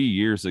 3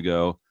 years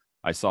ago,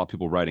 I saw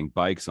people riding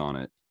bikes on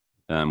it.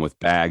 With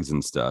bags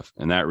and stuff.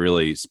 And that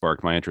really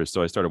sparked my interest.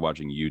 So I started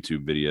watching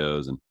YouTube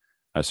videos, and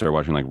I started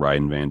watching like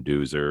Ryan Van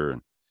Duzer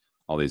and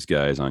all these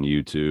guys on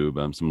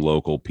YouTube, some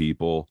local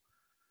people.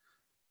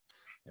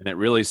 And it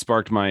really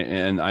sparked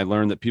and I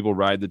learned that people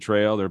ride the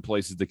trail. There are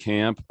places to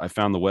camp. I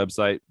found the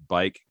website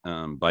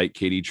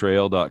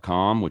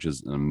bikekatytrail.com, which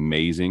is an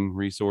amazing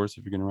resource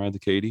if you're going to ride the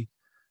Katy.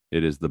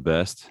 It is the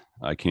best.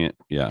 I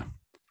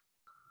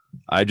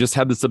just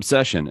had this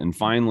obsession, and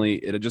finally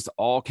it just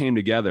all came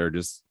together.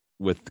 Just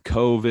with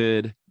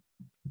COVID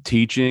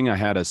teaching, I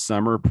had a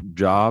summer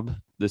job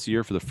this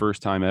year for the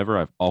first time ever.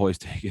 I've always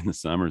taken the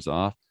summers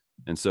off.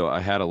 And so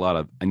I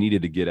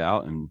needed to get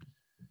out, and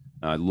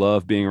I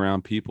love being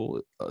around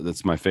people.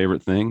 That's my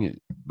favorite thing,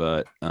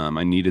 but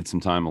I needed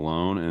some time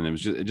alone, and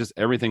it just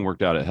everything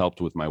worked out. It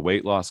helped with my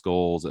weight loss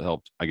goals. It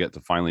helped. I get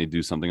to finally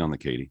do something on the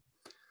Katy.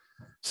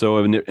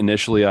 So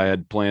initially I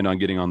had planned on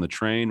getting on the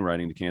train,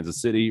 riding to Kansas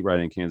City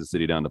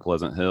down to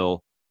Pleasant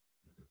Hill,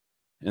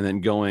 and then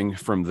going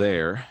from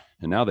there.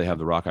 And now they have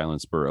the Rock Island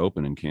Spur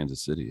open in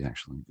Kansas City,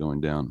 actually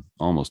going down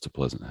almost to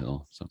Pleasant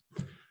Hill. So,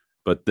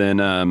 but then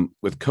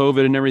with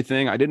COVID and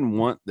everything, I didn't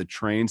want the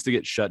trains to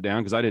get shut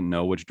down because I didn't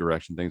know which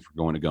direction things were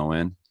going to go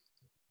in.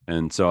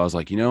 And so I was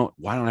like,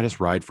 why don't I just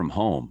ride from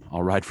home?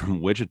 I'll ride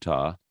from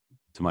Wichita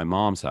to my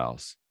mom's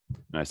house.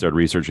 And I started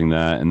researching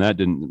that, and that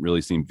didn't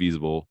really seem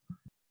feasible.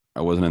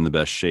 I wasn't in the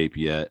best shape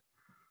yet.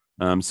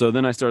 So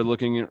then I started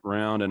looking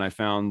around, and I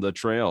found the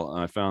trail.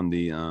 I found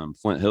the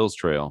Flint Hills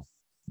Trail.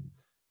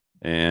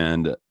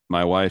 And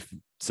my wife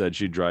said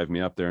she'd drive me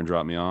up there and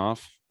drop me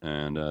off.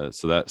 And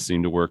so that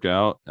seemed to work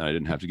out. I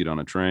didn't have to get on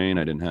a train.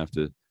 I didn't have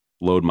to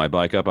load my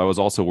bike up. I was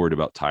also worried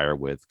about tire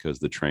width because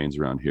the trains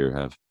around here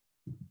have.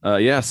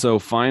 So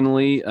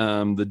finally,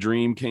 the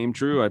dream came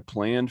true. I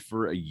planned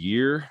for a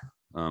year.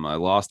 I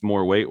lost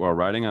more weight while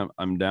riding.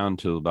 I'm down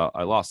to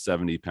I lost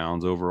 70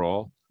 pounds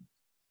overall.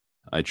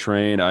 I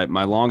trained.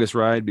 My longest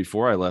ride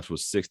before I left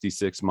was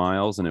 66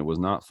 miles, and it was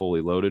not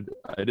fully loaded.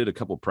 I did a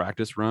couple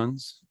practice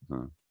runs.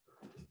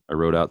 I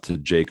rode out to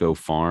Jaco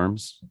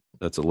Farms.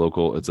 It's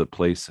a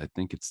place, I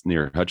think it's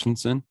near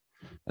Hutchinson.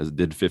 I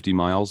did 50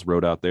 miles,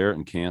 rode out there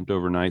and camped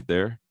overnight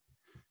there.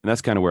 And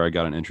that's kind of where I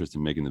got an interest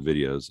in making the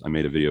videos. I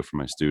made a video for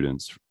my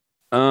students.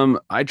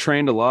 I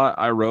trained a lot.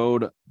 I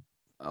rode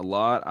a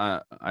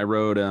lot. I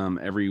rode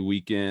every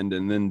weekend.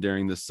 And then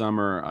during the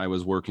summer, I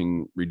was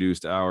working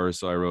reduced hours.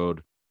 So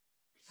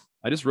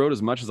I just rode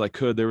as much as I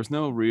could. There was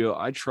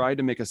I tried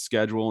to make a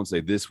schedule and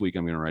say, this week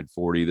I'm going to ride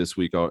 40, this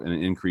week I'll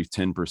increase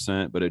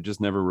 10%, but it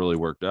just never really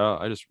worked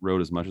out. I just rode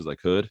as much as I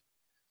could.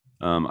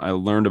 I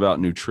learned about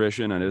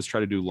nutrition. I just try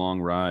to do long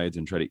rides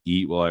and try to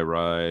eat while I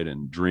ride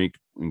and drink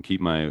and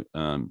keep my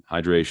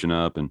hydration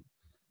up. And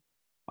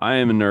I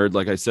am a nerd,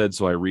 like I said,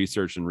 so I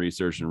researched. It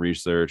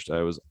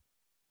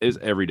was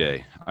every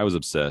day. I was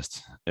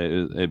obsessed.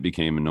 It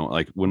became annoying.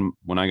 Like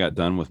when I got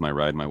done with my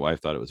ride, my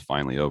wife thought it was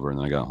finally over. And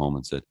then I got home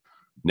and said,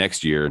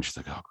 next year. And she's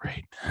like, oh,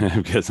 great.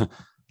 Because I'm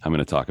going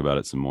to talk about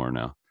it some more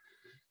now.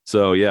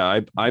 So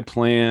yeah,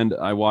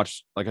 I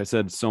watched, like I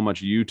said, so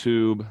much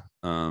YouTube.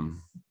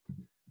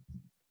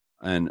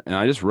 And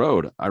I just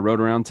rode. I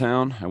rode around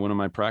town. I went on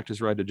my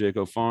practice ride to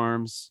Jayco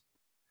Farms.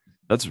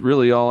 That's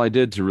really all I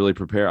did to really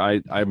prepare.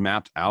 I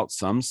mapped out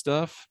some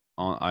stuff.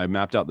 I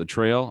mapped out the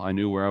trail. I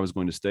knew where I was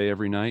going to stay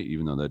every night,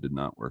 even though that did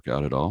not work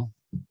out at all.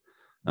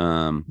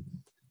 Um,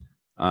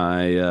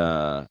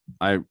 I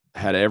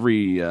had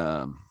every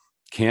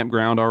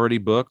campground already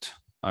booked.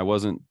 I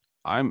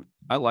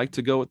like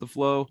to go with the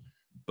flow,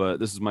 but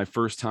this is my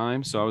first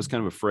time, so I was kind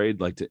of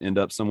afraid like to end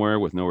up somewhere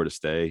with nowhere to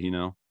stay.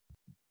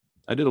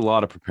 I did a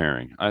lot of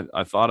preparing.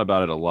 I thought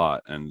about it a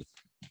lot, and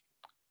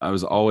I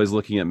was always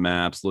looking at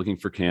maps, looking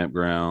for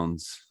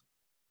campgrounds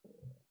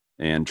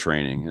and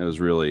training. It was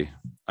really,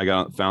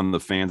 found the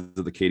Fans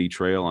of the Katy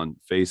Trail on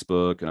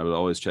Facebook, and I was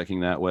always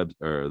checking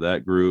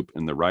that group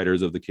and the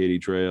Riders of the Katy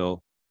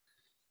Trail.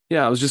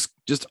 Yeah, I was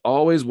just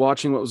always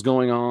watching what was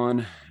going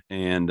on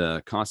and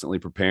constantly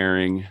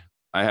preparing.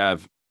 I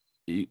have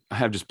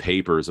just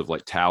papers of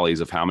like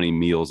tallies of how many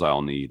meals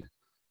I'll need,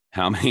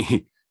 how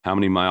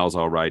many miles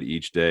I'll ride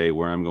each day,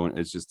 where I'm going.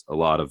 It's just a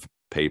lot of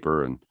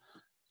paper and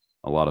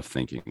a lot of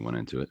thinking went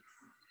into it.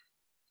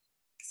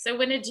 So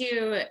when did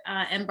you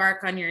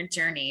embark on your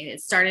journey?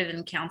 It started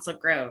in Council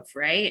Grove,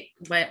 right?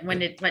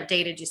 What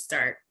day did you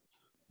start?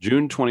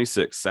 June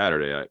 26th,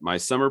 Saturday. My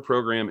summer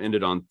program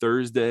ended on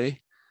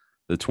Thursday,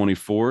 the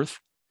 24th.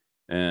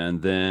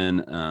 And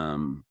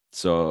then,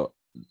 so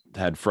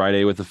had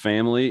Friday with the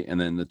family.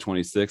 And then the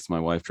 26th, my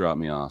wife dropped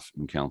me off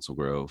in Council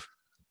Grove.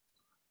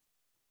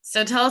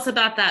 So tell us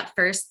about that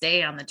first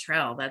day on the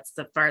trail. That's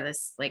the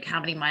farthest, like how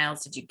many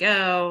miles did you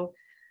go?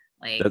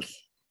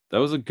 That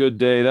was a good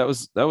day. That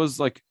was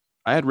like,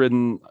 I had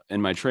ridden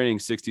in my training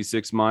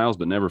 66 miles,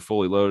 but never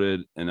fully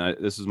loaded. And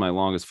this was my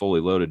longest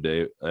fully loaded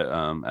day.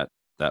 At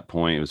that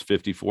point, it was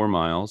 54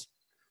 miles.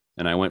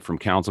 And I went from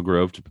Council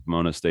Grove to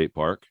Pomona State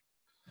Park.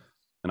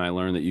 And I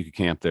learned that you could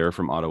camp there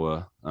from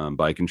Ottawa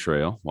Bike and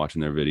Trail,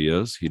 watching their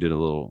videos. He did a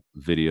little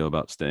video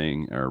about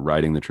staying or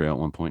riding the trail at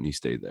one point, and he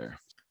stayed there.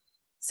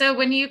 So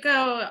when you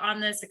go on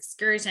this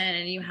excursion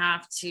and you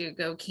have to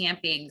go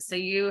camping, so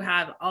you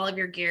have all of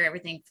your gear,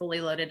 everything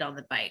fully loaded on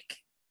the bike.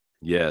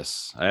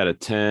 Yes, I had a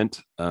tent,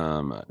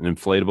 an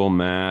inflatable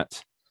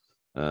mat,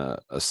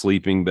 a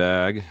sleeping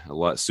bag,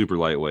 super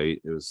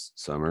lightweight. It was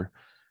summer.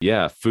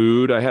 Yeah,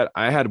 food.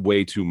 I had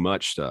way too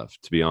much stuff,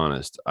 to be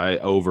honest. I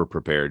over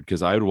prepared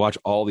because I would watch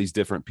all these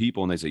different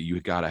people and they say,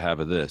 you got to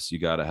have this, you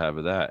got to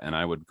have that. And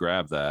I would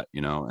grab that,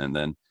 and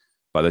then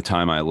by the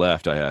time I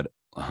left, I had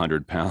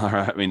 100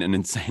 pounds, an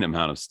insane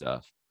amount of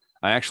stuff.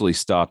 I actually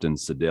stopped in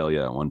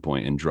Sedalia at one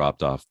point and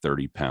dropped off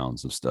 30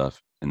 pounds of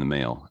stuff in the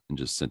mail and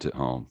just sent it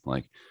home.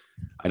 Like,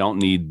 I don't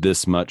need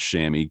this much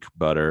chamois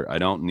butter. I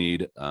don't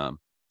need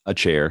a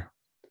chair.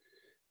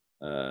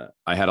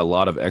 I had a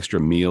lot of extra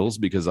meals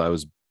because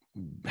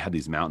had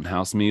these Mountain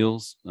House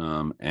meals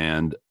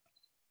and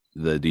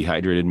the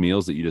dehydrated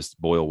meals that you just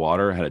boil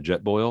water. I had a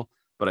jet boil,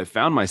 but I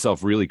found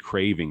myself really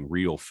craving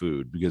real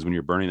food because when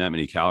you're burning that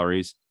many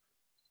calories,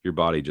 your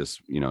body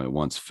just, it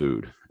wants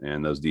food,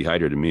 and those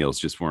dehydrated meals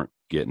just weren't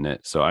getting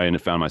it. So I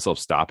found myself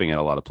stopping at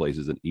a lot of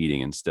places and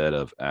eating instead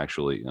of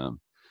actually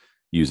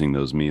using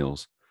those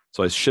meals.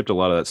 So I shipped a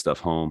lot of that stuff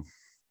home.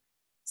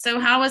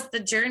 So how was the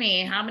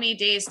journey? How many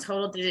days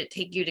total did it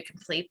take you to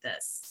complete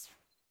this?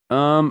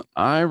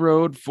 I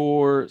rode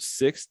for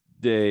 6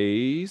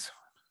 days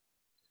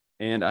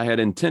and I had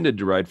intended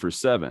to ride for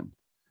 7,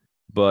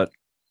 but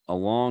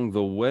along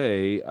the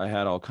way, I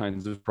had all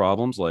kinds of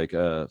problems like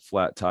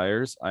flat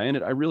tires.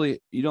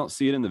 You don't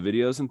see it in the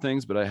videos and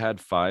things, but I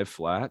had 5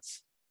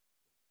 flats.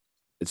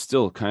 It's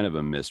still kind of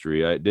a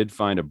mystery. I did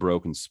find a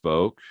broken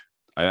spoke.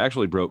 I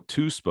actually broke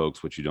 2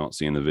 spokes, which you don't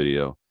see in the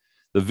video.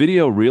 The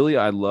video, really,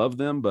 I love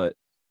them, but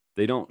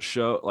they don't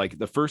show, like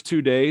the first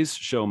 2 days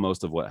show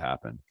most of what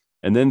happened.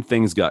 And then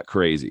things got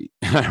crazy.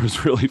 I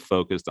was really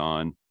focused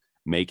on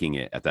making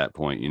it at that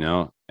point,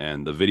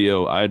 and the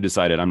video, I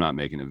decided I'm not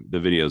making it. The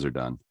videos are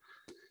done.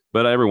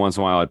 But every once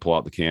in a while I'd pull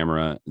out the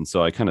camera. And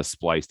so I kind of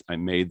I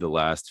made the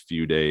last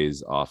few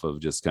days off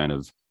of just kind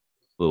of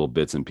little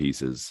bits and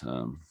pieces.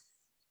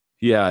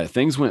 Yeah,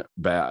 things went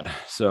bad.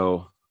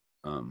 So,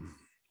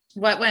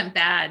 what went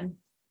bad?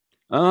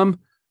 I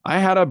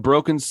had a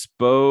broken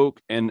spoke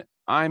and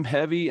I'm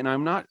heavy and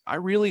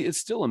it's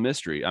still a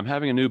mystery. I'm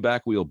having a new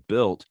back wheel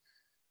built,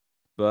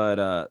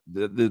 but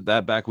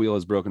that back wheel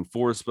has broken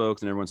 4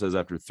 spokes and everyone says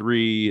after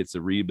 3, it's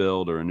a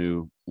rebuild or a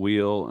new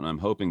wheel. And I'm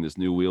hoping this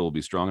new wheel will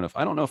be strong enough.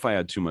 I don't know if I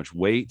had too much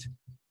weight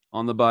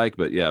on the bike,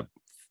 but yeah,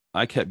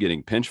 I kept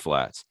getting pinch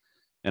flats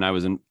and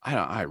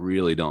I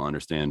really don't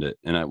understand it.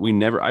 And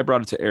I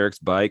brought it to Eric's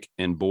bike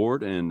and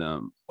board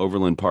in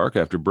Overland Park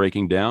after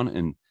breaking down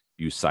in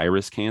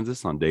Bucyrus,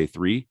 Kansas on day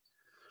 3.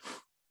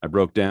 I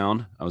broke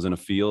down. I was in a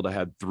field. I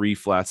had 3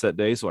 flats that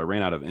day. So I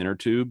ran out of inner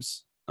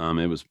tubes.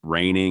 It was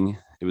raining.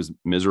 It was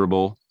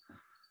miserable.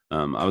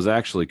 I was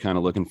actually kind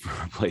of looking for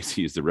a place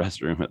to use the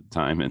restroom at the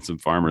time, and some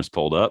farmers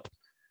pulled up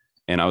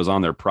and I was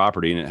on their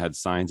property and it had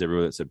signs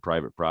everywhere that said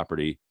private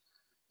property.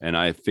 and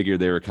I figured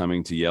they were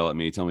coming to yell at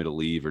me, tell me to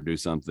leave or do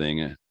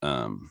something.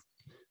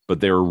 But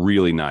they were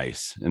really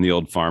nice. And the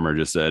old farmer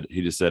just said,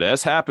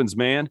 "S happens,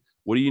 man.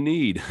 What do you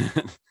need?"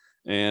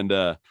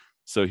 And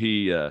so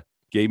he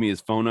gave me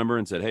his phone number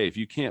and said, "Hey, if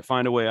you can't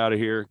find a way out of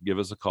here, give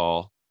us a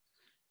call."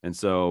 And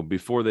so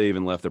before they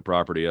even left the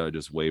property, I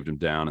just waved them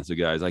down and said,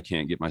 "Guys, I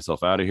can't get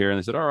myself out of here." And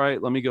they said, "All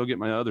right, let me go get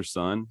my other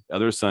son."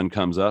 Other son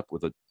comes up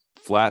with a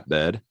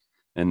flatbed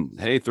and,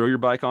 "Hey, throw your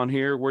bike on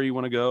here. Where you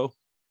want to go?"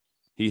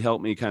 He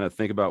helped me kind of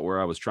think about where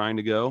I was trying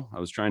to go. I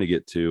was trying to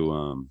get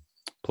to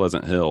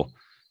Pleasant Hill.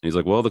 And he's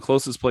like, "Well, the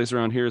closest place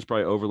around here is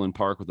probably Overland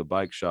Park with a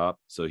bike shop."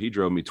 So he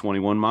drove me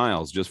 21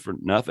 miles just for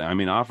nothing. I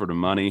mean, I offered him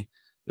money.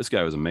 This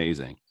guy was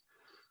amazing.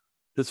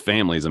 This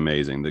family is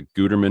amazing. The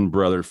Guterman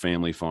brother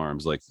family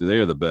farms, like they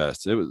are the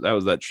best.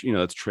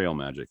 That's trail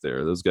magic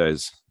there. Those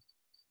guys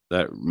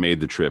that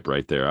made the trip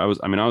right there. I was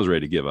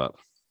ready to give up.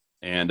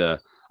 And I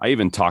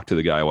even talked to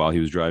the guy while he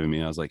was driving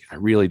me. I was like, "I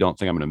really don't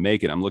think I'm going to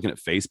make it." I'm looking at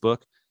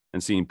Facebook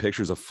and seeing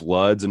pictures of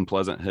floods in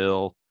Pleasant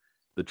Hill.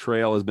 The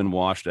trail has been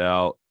washed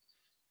out.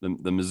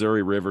 The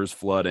Missouri River's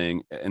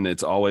flooding, and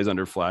it's always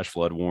under flash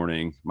flood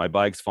warning. My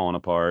bike's falling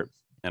apart.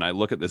 And I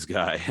look at this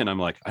guy and I'm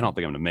like, "I don't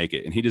think I'm going to make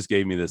it." And he just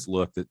gave me this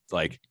look that's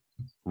like,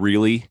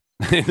 "Really?"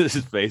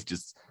 His face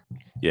just,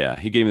 yeah,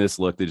 he gave me this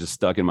look that just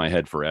stuck in my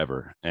head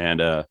forever. And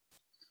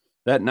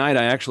that night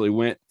I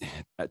actually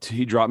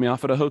he dropped me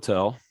off at a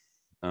hotel.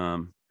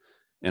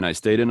 And I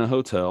stayed in a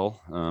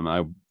hotel.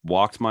 I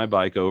walked my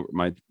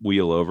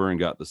wheel over and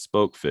got the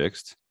spoke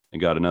fixed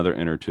and got another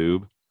inner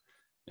tube.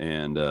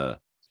 And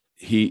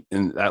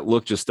that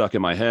look just stuck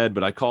in my head.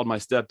 But I called my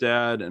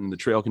stepdad, and the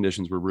trail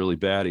conditions were really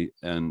bad.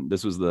 And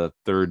this was the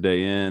third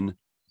day in,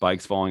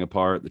 bikes falling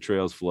apart, the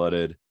trails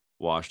flooded,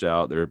 washed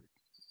out, their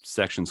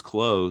sections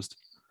closed.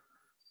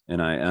 And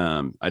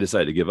I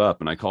decided to give up,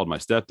 and I called my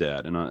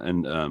stepdad,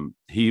 and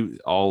he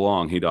all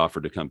along he'd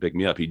offered to come pick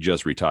me up. He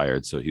just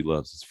retired, so he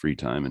loves his free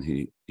time, and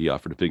he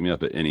offered to pick me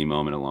up at any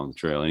moment along the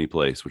trail, any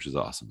place, which is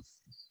awesome.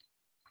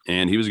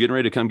 And he was getting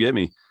ready to come get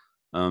me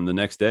the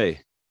next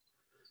day.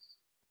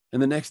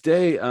 And the next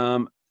day,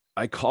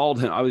 I called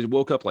him.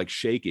 Woke up like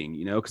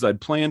shaking, because I'd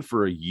planned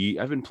for a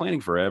year. I've been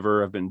planning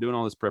forever. I've been doing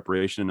all this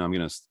preparation.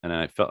 And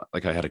I felt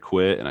like I had to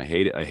quit, and I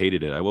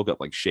hated it. I woke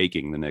up like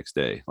shaking the next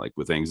day, like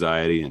with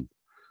anxiety, and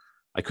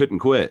I couldn't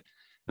quit.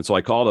 And so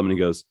I called him, and he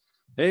goes,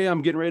 "Hey,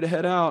 I'm getting ready to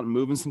head out and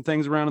moving some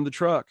things around in the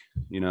truck,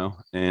 and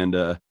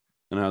I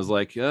was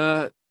like,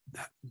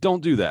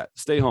 "Don't do that.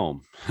 Stay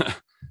home."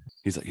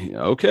 He's like,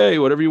 "Okay,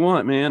 whatever you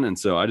want, man." And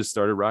so I just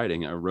started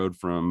riding. I rode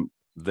from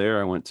there.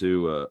 I went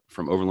to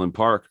from Overland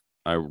Park.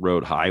 I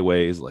rode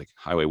highways like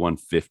Highway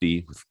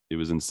 150. It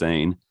was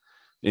insane.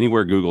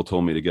 Anywhere Google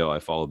told me to go, I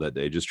followed that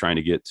day, just trying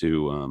to get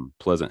to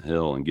Pleasant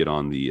Hill and get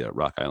on the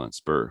Rock Island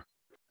Spur.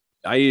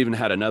 I even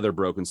had another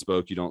broken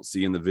spoke you don't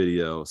see in the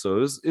video. So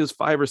it was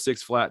 5 or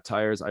 6 flat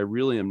tires. I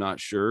really am not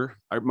sure.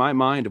 My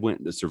mind went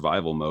into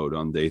survival mode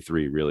on day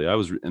 3. Really, I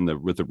was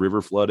with the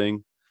river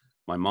flooding.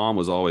 My mom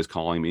was always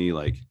calling me,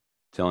 like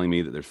telling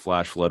me that there's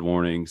flash flood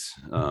warnings.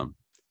 I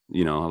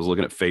was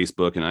looking at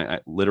Facebook, and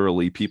I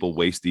literally, people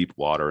waist deep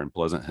water in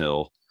Pleasant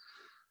Hill.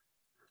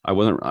 A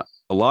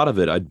lot of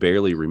it I'd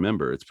barely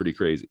remember. It's pretty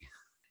crazy.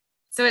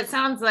 So it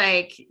sounds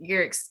like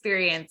your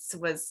experience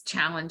was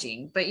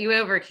challenging, but you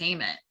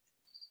overcame it.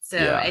 So,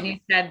 yeah. And you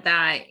said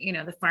that,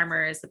 the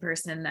farmer is the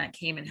person that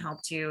came and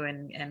helped you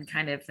and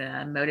kind of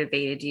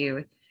motivated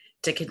you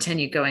to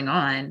continue going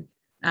on.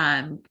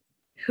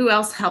 Who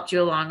else helped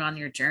you along on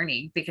your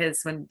journey?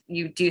 Because when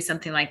you do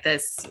something like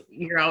this,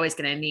 you're always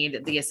going to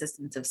need the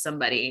assistance of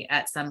somebody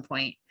at some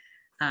point.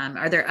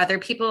 Are there other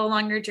people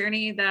along your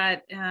journey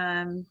that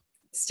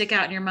stick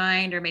out in your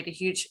mind or made a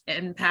huge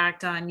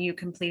impact on you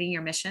completing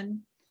your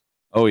mission?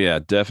 Oh yeah,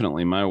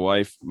 definitely. My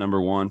wife,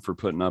 number one, for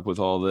putting up with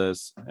all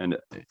this. And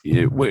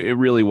it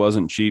really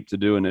wasn't cheap to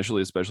do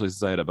initially, especially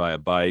since I had to buy a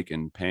bike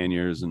and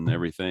panniers and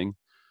everything.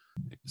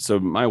 So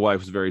my wife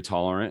was very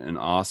tolerant and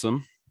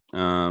awesome.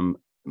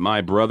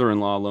 My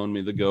brother-in-law loaned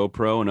me the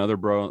GoPro. Another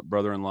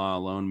brother-in-law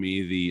loaned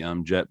me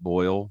the Jet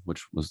Boil,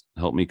 which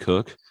helped me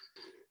cook.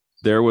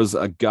 There was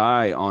a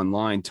guy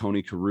online,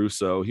 Tony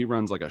Caruso. He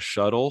runs like a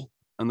shuttle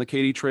on the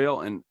Katy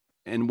Trail.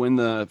 And when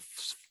the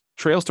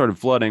trail started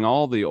flooding,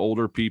 all the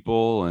older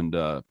people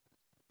and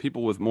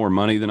people with more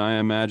money than I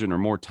imagine or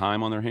more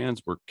time on their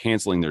hands were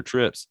canceling their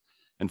trips.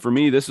 And for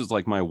me, this was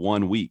like my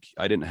 1 week.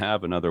 I didn't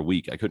have another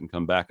week. I couldn't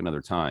come back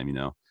another time,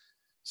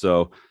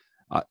 So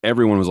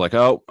everyone was like,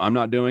 "Oh, I'm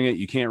not doing it.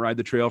 You can't ride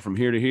the trail from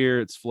here to here.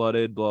 It's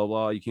flooded, blah,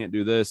 blah. You can't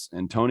do this."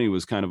 And Tony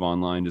was kind of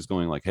online just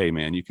going like, "Hey,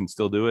 man, you can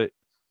still do it.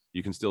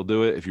 You can still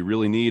do it. If you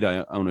really need,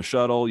 I own a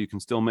shuttle. You can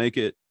still make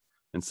it."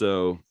 And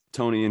so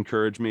Tony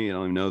encouraged me. I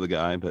don't even know the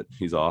guy, but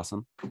he's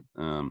awesome.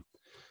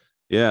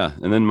 Yeah.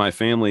 And then my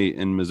family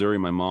in Missouri,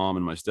 my mom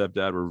and my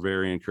stepdad were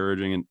very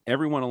encouraging, and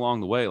everyone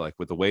along the way, like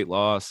with the weight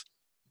loss,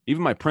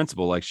 even my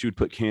principal, like she would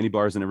put candy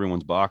bars in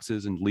everyone's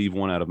boxes and leave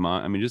one out of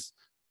mine. I mean, just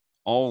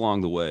all along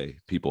the way,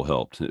 people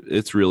helped.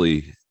 It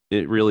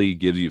really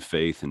gives you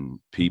faith in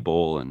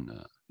people and,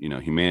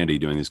 humanity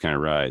doing these kind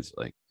of rides.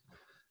 Like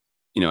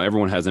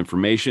everyone has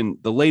information.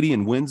 The lady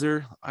in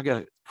Windsor, I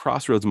got a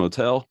Crossroads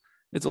Motel.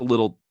 It's a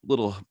little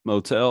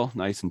motel,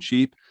 nice and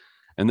cheap.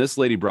 And this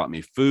lady brought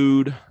me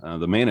food.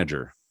 The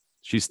manager,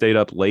 she stayed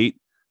up late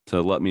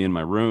to let me in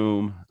my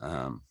room.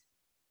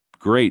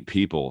 Great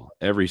people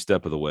every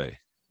step of the way.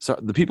 So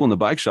the people in the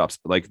bike shops,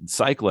 like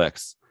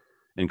Cyclex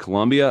in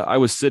Columbia, I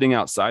was sitting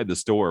outside the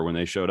store when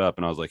they showed up,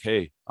 and I was like,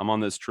 hey, I'm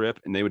on this trip.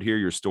 And they would hear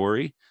your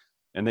story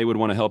and they would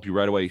want to help you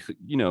right away.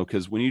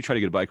 Because when you try to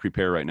get a bike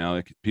repair right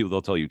now,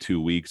 they'll tell you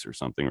 2 weeks or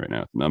something right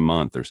now, a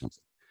month or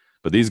something.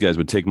 But these guys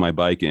would take my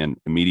bike in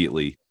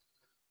immediately,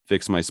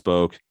 fix my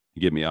spoke,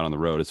 get me out on the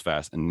road as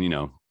fast,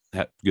 and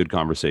had good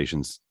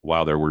conversations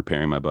while they're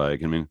repairing my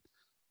bike. I mean,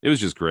 it was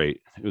just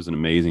great. It was an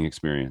amazing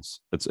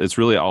experience. It's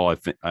really all I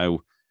think.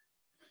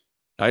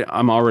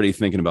 I'm already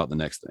thinking about the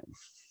next thing.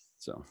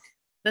 So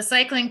the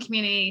cycling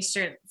community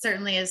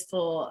certainly is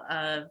full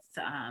of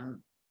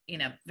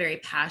very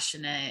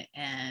passionate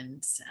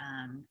and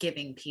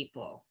giving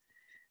people,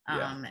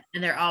 and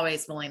they're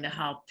always willing to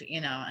help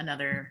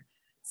another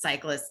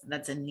cyclist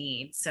that's in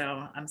need.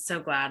 So I'm so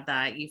glad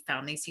that you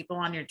found these people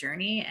on your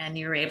journey and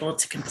you were able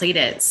to complete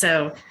it.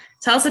 So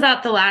tell us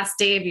about the last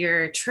day of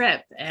your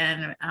trip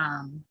and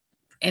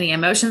any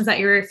emotions that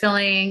you were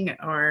feeling,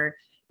 or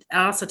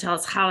also tell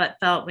us how it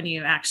felt when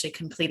you actually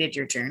completed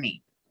your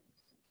journey.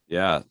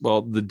 Yeah.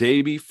 Well, the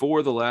day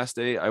before the last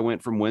day, I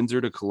went from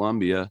Windsor to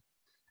Columbia,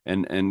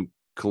 and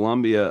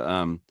Columbia.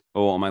 On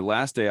my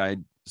last day, I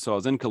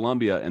was in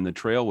Columbia, and the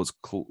trail was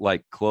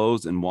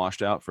closed and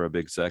washed out for a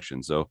big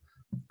section. So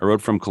I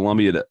rode from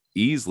Columbia to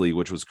Easley,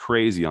 which was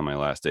crazy on my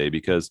last day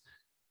because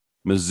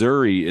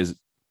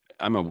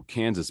I'm a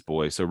Kansas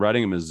boy. So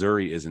riding in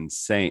Missouri is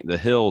insane. The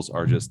hills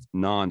are just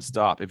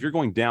nonstop. If you're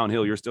going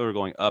downhill, you're still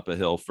going up a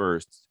hill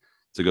first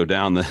to go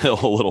down the hill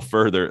a little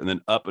further and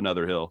then up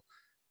another hill.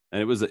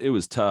 And it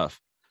was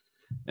tough.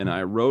 And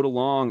I rode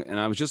along, and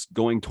I was just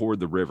going toward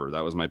the river.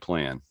 That was my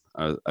plan.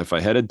 If I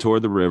headed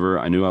toward the river,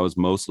 I knew I was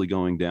mostly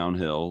going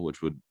downhill,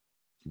 which would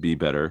be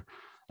better.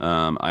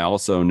 I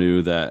also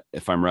knew that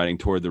if I'm riding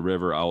toward the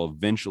river, I'll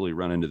eventually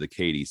run into the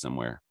Katy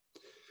somewhere.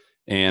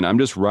 And I'm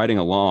just riding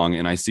along,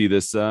 and I see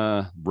this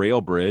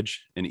rail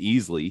bridge in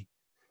Easley,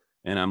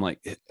 and I'm like,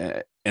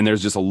 and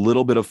there's just a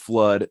little bit of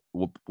flood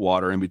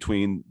water in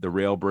between the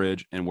rail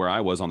bridge and where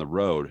I was on the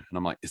road. And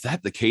I'm like, is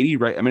that the Katy?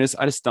 Right. I mean,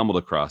 I just stumbled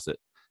across it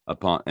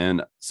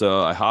and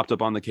so I hopped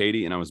up on the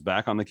Katy, and I was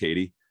back on the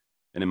Katy.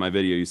 And in my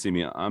video, you see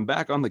me, I'm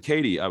back on the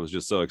Katy. I was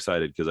just so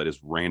excited because I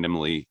just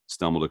randomly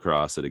stumbled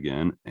across it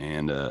again.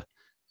 And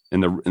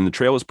the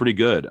trail was pretty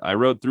good. I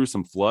rode through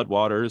some flood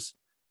waters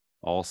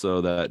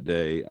also that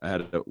day.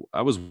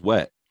 I was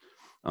wet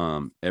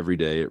every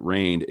day. It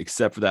rained,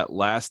 except for that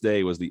last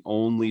day was the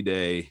only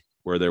day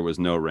where there was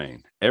no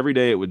rain. Every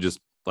day it would just,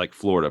 like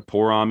Florida,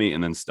 pour on me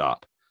and then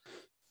stop.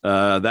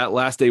 That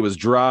last day was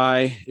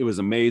dry. It was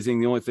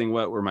amazing. The only thing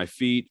wet were my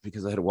feet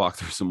because I had to walk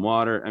through some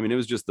water. I mean, it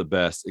was just the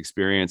best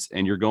experience.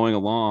 And you're going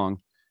along,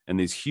 and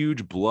these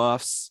huge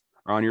bluffs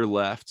are on your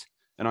left,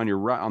 and on your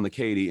right on the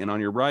Katy, and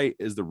on your right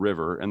is the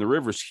river. And the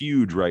river's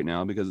huge right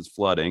now because it's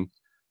flooding,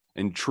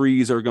 and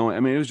trees are going. I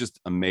mean, it was just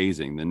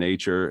amazing, the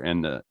nature.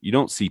 And you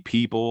don't see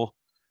people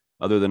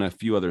other than a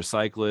few other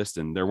cyclists,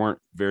 and there weren't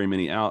very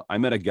many out. I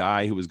met a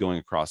guy who was going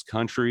across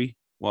country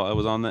while I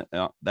was on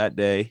that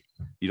day.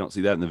 You don't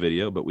see that in the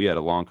video, but we had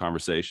a long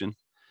conversation.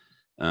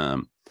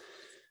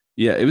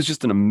 It was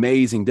just an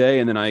amazing day.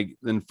 And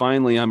then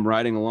finally I'm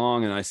riding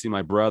along, and I see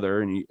my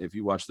brother. And if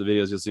you watch the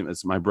videos, you'll see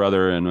it's my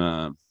brother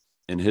and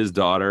his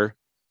daughter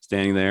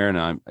standing there. And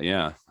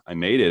I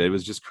made it. It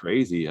was just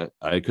crazy.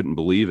 I couldn't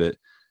believe it.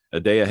 A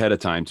day ahead of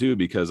time too,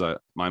 because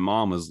my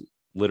mom was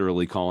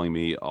literally calling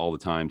me all the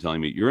time,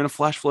 telling me, you're in a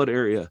flash flood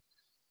area.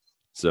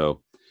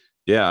 So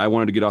yeah, I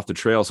wanted to get off the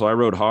trail. So I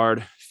rode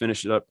hard,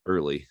 finished it up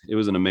early. It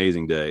was an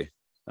amazing day.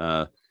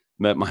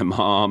 Met my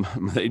mom.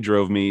 They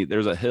drove me.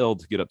 There's a hill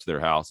to get up to their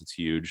house. It's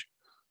huge.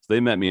 So they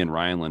met me in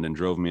Rhineland and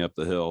drove me up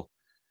the hill.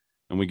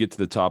 And we get to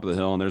the top of the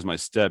hill, and there's my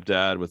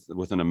stepdad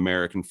with an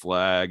American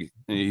flag.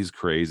 He's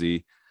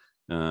crazy.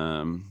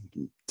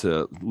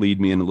 To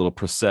lead me in a little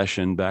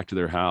procession back to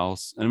their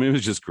house. And I mean, it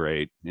was just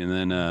great. And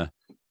then, a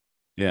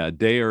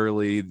day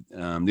early.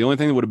 The only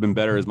thing that would have been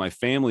better is my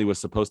family was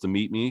supposed to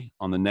meet me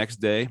on the next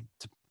day,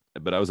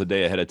 but I was a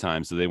day ahead of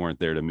time, so they weren't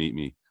there to meet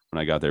me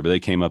when I got there, but they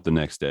came up the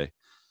next day.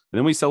 And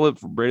then we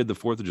celebrated the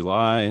 4th of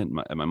July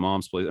at my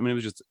mom's place. I mean,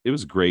 it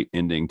was a great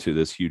ending to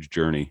this huge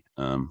journey.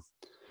 And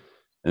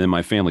then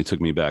my family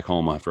took me back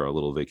home after our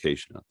little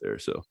vacation out there.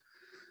 So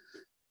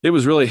it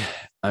was really,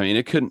 I mean,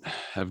 it couldn't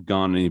have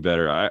gone any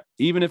better.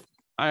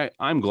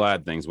 I'm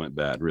glad things went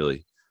bad,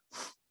 really,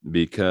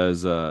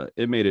 because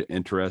it made it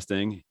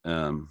interesting.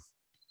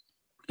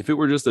 If it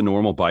were just a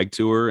normal bike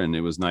tour and it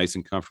was nice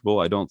and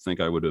comfortable, I don't think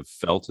I would have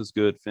felt as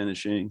good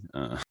finishing.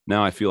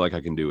 Now I feel like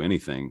I can do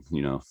anything.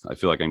 I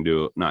feel like I can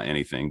do not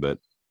anything, but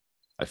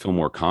I feel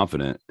more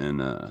confident in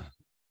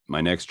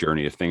my next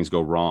journey. If things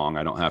go wrong,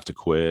 I don't have to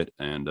quit.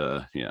 And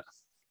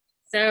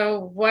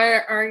So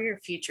what are your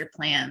future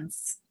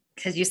plans?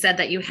 Because you said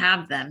that you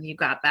have them. You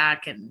got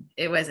back and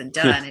it wasn't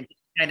done.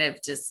 kind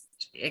of just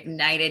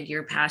ignited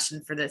your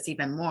passion for this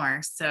even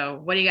more. So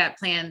what do you got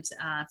planned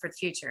for the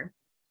future?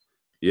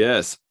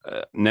 Yes,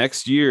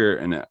 next year.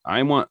 And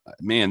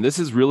man, this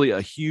is really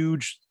a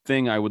huge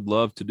thing I would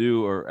love to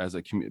do, or as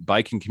a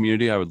biking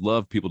community, I would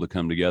love people to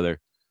come together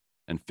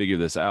and figure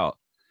this out.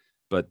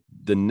 But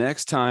the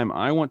next time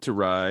I want to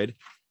ride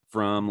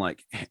from,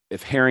 like,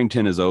 if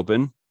Harrington is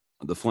open,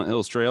 the Flint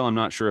Hills Trail, I'm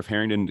not sure if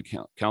Harrington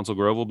to Council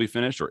Grove will be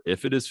finished, or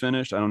if it is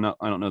finished. I don't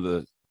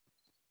know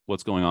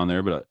what's going on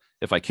there, but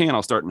if I can,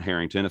 I'll start in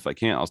Harrington. If I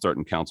can't, I'll start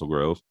in Council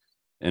Grove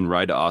and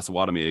ride to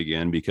Osawatomie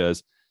again,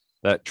 because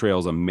that trail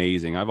is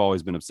amazing. I've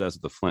always been obsessed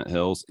with the Flint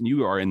Hills, and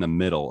you are in the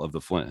middle of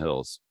the Flint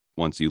Hills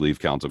once you leave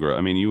Council Grove.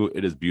 I mean,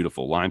 it is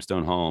beautiful.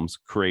 Limestone homes,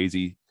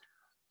 crazy.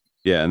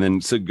 Yeah. And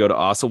then so go to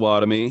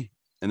Osawatomie,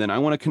 and then I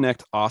want to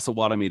connect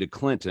Osawatomie to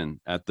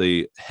Clinton at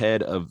the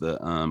head of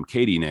the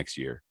Katy next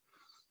year.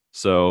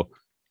 So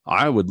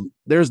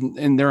there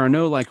are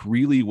no like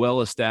really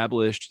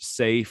well-established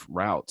safe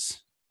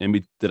routes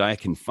that I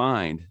can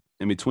find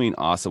in between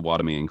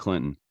Osawatomie and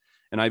Clinton.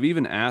 And I've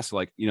even asked,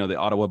 like, the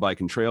Ottawa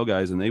Bike and Trail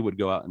guys, and they would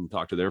go out and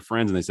talk to their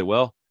friends, and they said,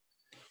 well,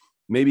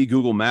 maybe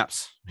Google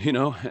Maps,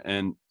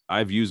 and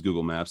I've used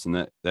Google Maps,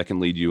 and that can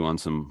lead you on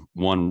some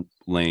one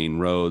lane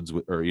roads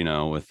with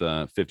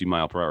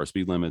 50-mile-per-hour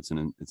speed limits.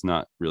 And it's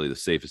not really the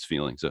safest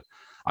feeling. So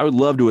I would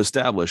love to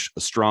establish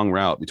a strong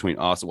route between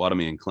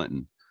Osawatomie and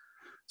Clinton,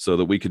 so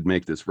that we could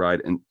make this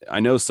ride. And I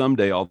know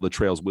someday all the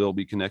trails will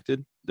be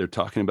connected. They're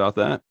talking about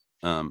that.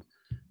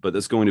 But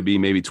that's going to be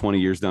maybe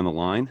 20 years down the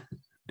line.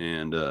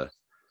 And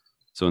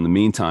so in the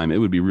meantime, it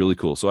would be really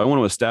cool. So I want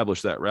to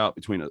establish that route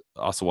between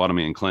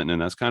Osawatomie and Clinton.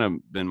 And that's kind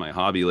of been my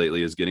hobby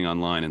lately, is getting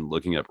online and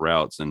looking up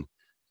routes and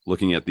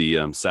looking at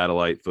the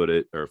satellite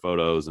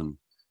photos and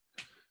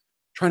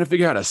trying to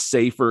figure out a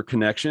safer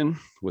connection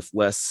with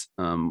less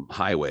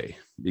highway,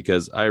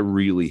 because I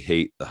really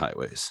hate the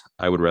highways.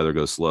 I would rather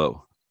go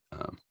slow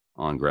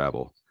on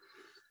gravel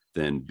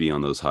than be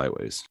on those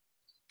highways.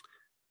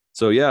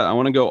 So yeah, I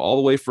want to go all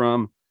the way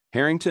from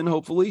Harrington,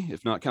 hopefully,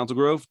 if not Council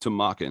Grove, to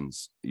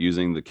Mawkins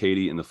using the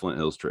Katy and the Flint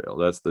Hills Trail.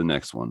 That's the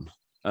next one.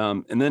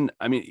 And then,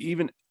 I mean,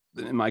 even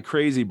in my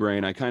crazy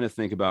brain, I kind of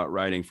think about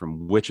riding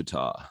from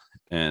Wichita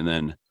and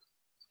then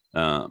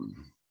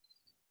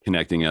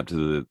connecting up to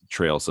the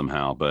trail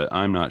somehow, but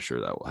I'm not sure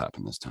that will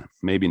happen this time.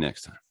 Maybe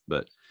next time.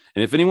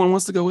 And if anyone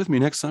wants to go with me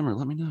next summer,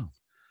 let me know.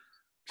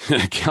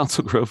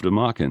 Council Grove to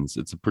Mawkins.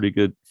 It's a pretty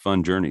good,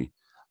 fun journey.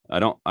 I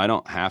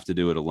don't have to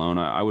do it alone.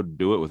 I would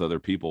do it with other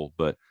people,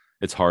 but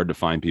it's hard to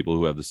find people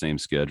who have the same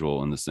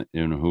schedule and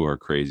who are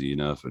crazy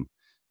enough. And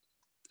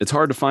it's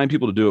hard to find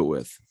people to do it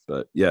with.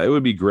 But yeah, it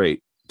would be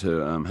great to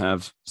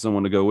have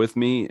someone to go with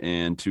me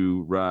and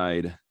to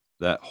ride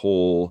that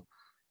whole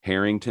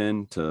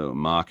Harrington to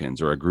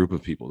Mawkins, or a group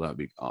of people. That would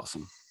be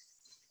awesome.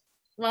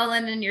 Well,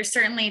 and then you're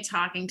certainly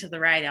talking to the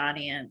right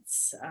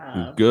audience.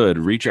 Good.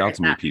 Reach out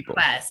to me, people.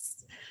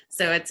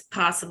 So it's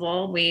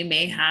possible we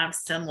may have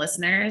some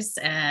listeners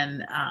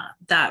and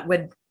that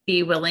would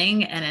be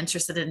willing and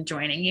interested in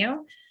joining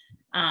you.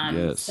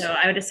 Yes. So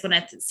I would just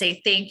want to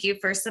say thank you,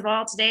 first of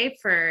all, today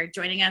for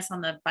joining us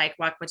on the Bike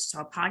Walk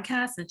Wichita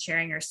podcast and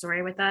sharing your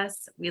story with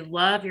us. We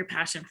love your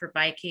passion for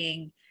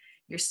biking.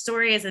 Your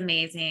story is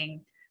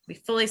amazing. We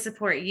fully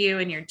support you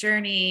and your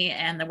journey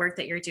and the work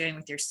that you're doing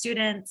with your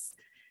students.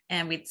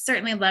 And we'd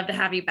certainly love to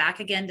have you back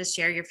again to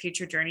share your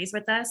future journeys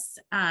with us.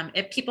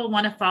 If people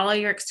want to follow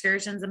your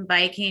excursions and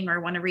biking, or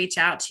want to reach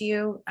out to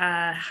you,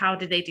 how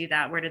do they do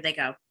that? Where do they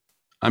go?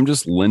 I'm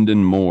just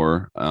Lyndon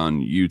Moore on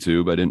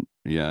YouTube. I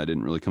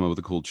didn't really come up with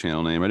a cool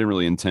channel name. I didn't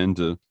really intend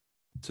to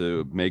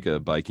make a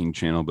biking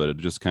channel, but it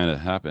just kind of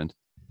happened.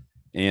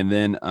 And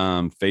then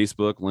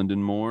Facebook,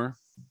 Lyndon Moore.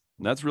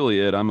 That's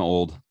really it. I'm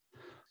old.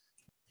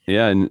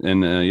 Yeah. And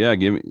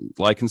give me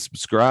like and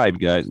subscribe,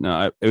 guys.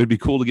 Now it would be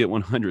cool to get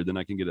 100. Then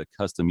I can get a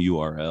custom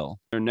URL.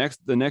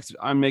 The next,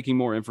 I'm making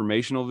more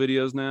informational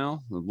videos now,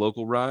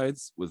 local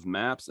rides with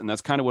maps. And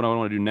that's kind of what I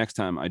want to do next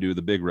time I do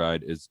the big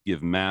ride, is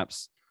give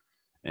maps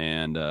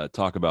and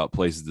talk about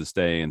places to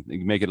stay and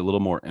make it a little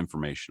more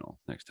informational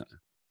next time.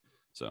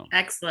 So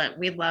excellent.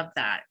 We love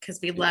that, because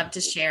we love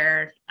to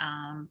share.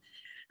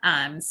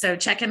 So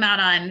check him out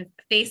on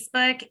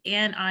Facebook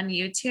and on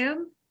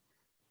YouTube.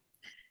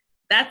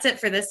 That's it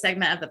for this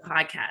segment of the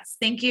podcast.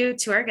 Thank you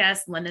to our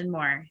guest, Lyndon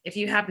Moore. If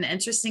you have an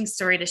interesting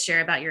story to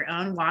share about your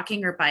own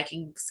walking or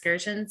biking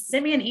excursions,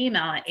 send me an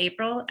email at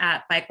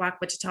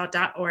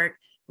april@bikewalkwichita.org.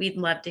 We'd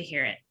love to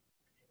hear it.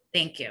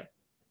 Thank you.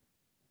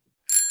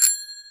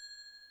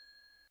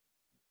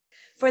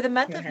 For the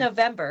month of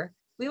November,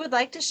 we would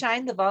like to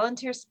shine the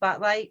volunteer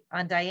spotlight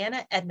on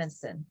Diana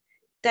Edmondson.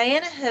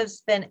 Diana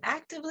has been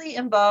actively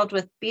involved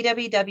with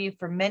BWW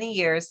for many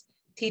years,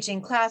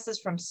 teaching classes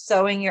from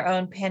sewing your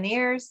own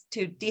panniers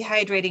to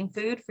dehydrating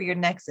food for your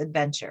next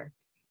adventure.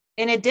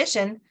 In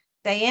addition,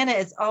 Diana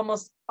is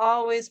almost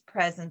always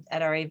present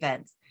at our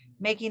events,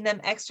 making them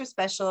extra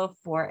special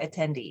for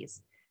attendees.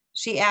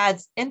 She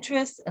adds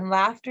interest and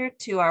laughter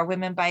to our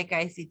Women Bike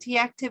ICT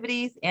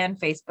activities and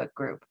Facebook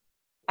group.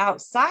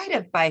 Outside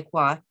of Bike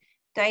Walk,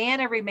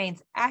 Diana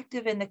remains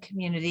active in the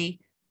community,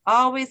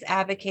 always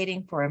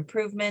advocating for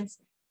improvements,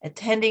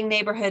 attending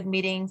neighborhood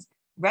meetings,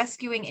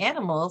 rescuing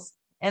animals,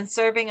 and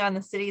serving on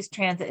the city's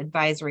transit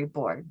advisory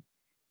board.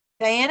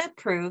 Diana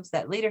proves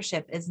that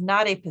leadership is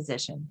not a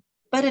position,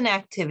 but an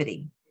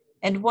activity,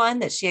 and one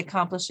that she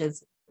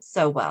accomplishes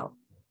so well.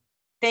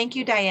 Thank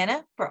you,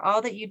 Diana, for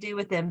all that you do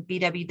within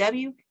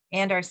BWW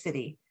and our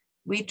city.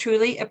 We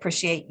truly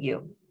appreciate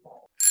you.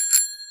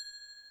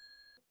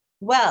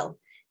 Well,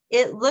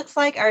 it looks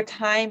like our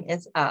time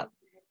is up.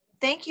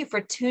 Thank you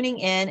for tuning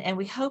in, and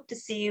we hope to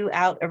see you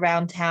out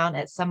around town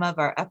at some of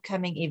our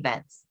upcoming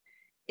events.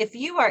 If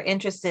you are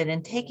interested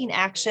in taking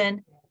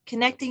action,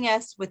 connecting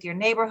us with your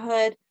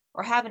neighborhood,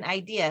 or have an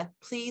idea,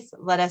 please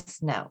let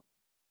us know.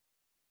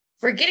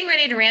 We're getting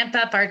ready to ramp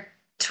up our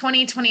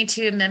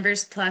 2022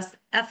 Members Plus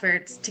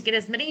efforts to get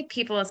as many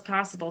people as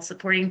possible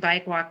supporting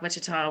Bike Walk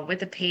Wichita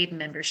with a paid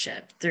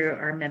membership through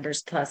our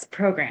Members Plus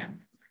program.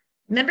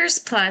 Members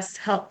Plus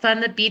help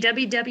fund the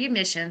BWW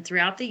mission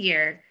throughout the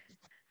year,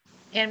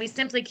 and we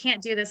simply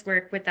can't do this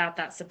work without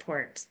that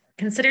support.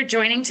 Consider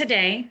joining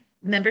today.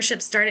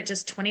 Memberships start at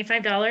just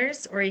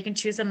 $25, or you can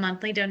choose a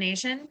monthly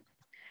donation.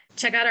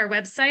 Check out our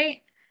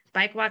website,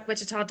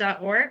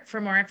 bikewalkwichita.org,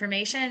 for more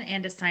information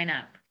and to sign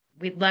up.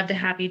 We'd love to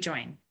have you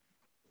join.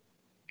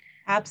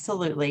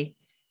 Absolutely.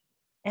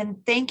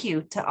 And thank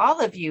you to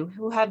all of you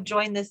who have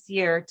joined this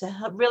year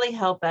to really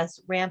help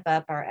us ramp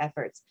up our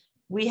efforts.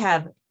 We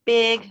have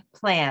big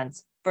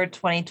plans for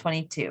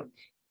 2022.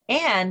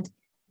 And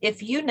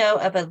if you know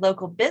of a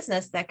local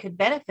business that could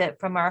benefit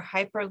from our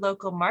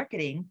hyper-local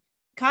marketing,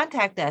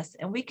 contact us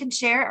and we can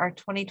share our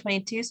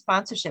 2022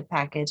 sponsorship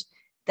package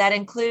that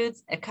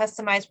includes a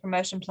customized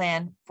promotion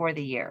plan for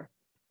the year.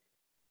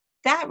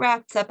 That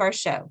wraps up our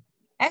show.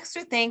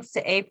 Extra thanks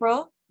to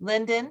April,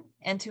 Lyndon,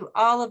 and to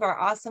all of our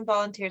awesome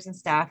volunteers and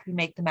staff who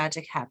make the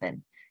magic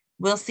happen.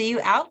 We'll see you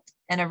out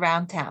and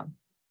around town.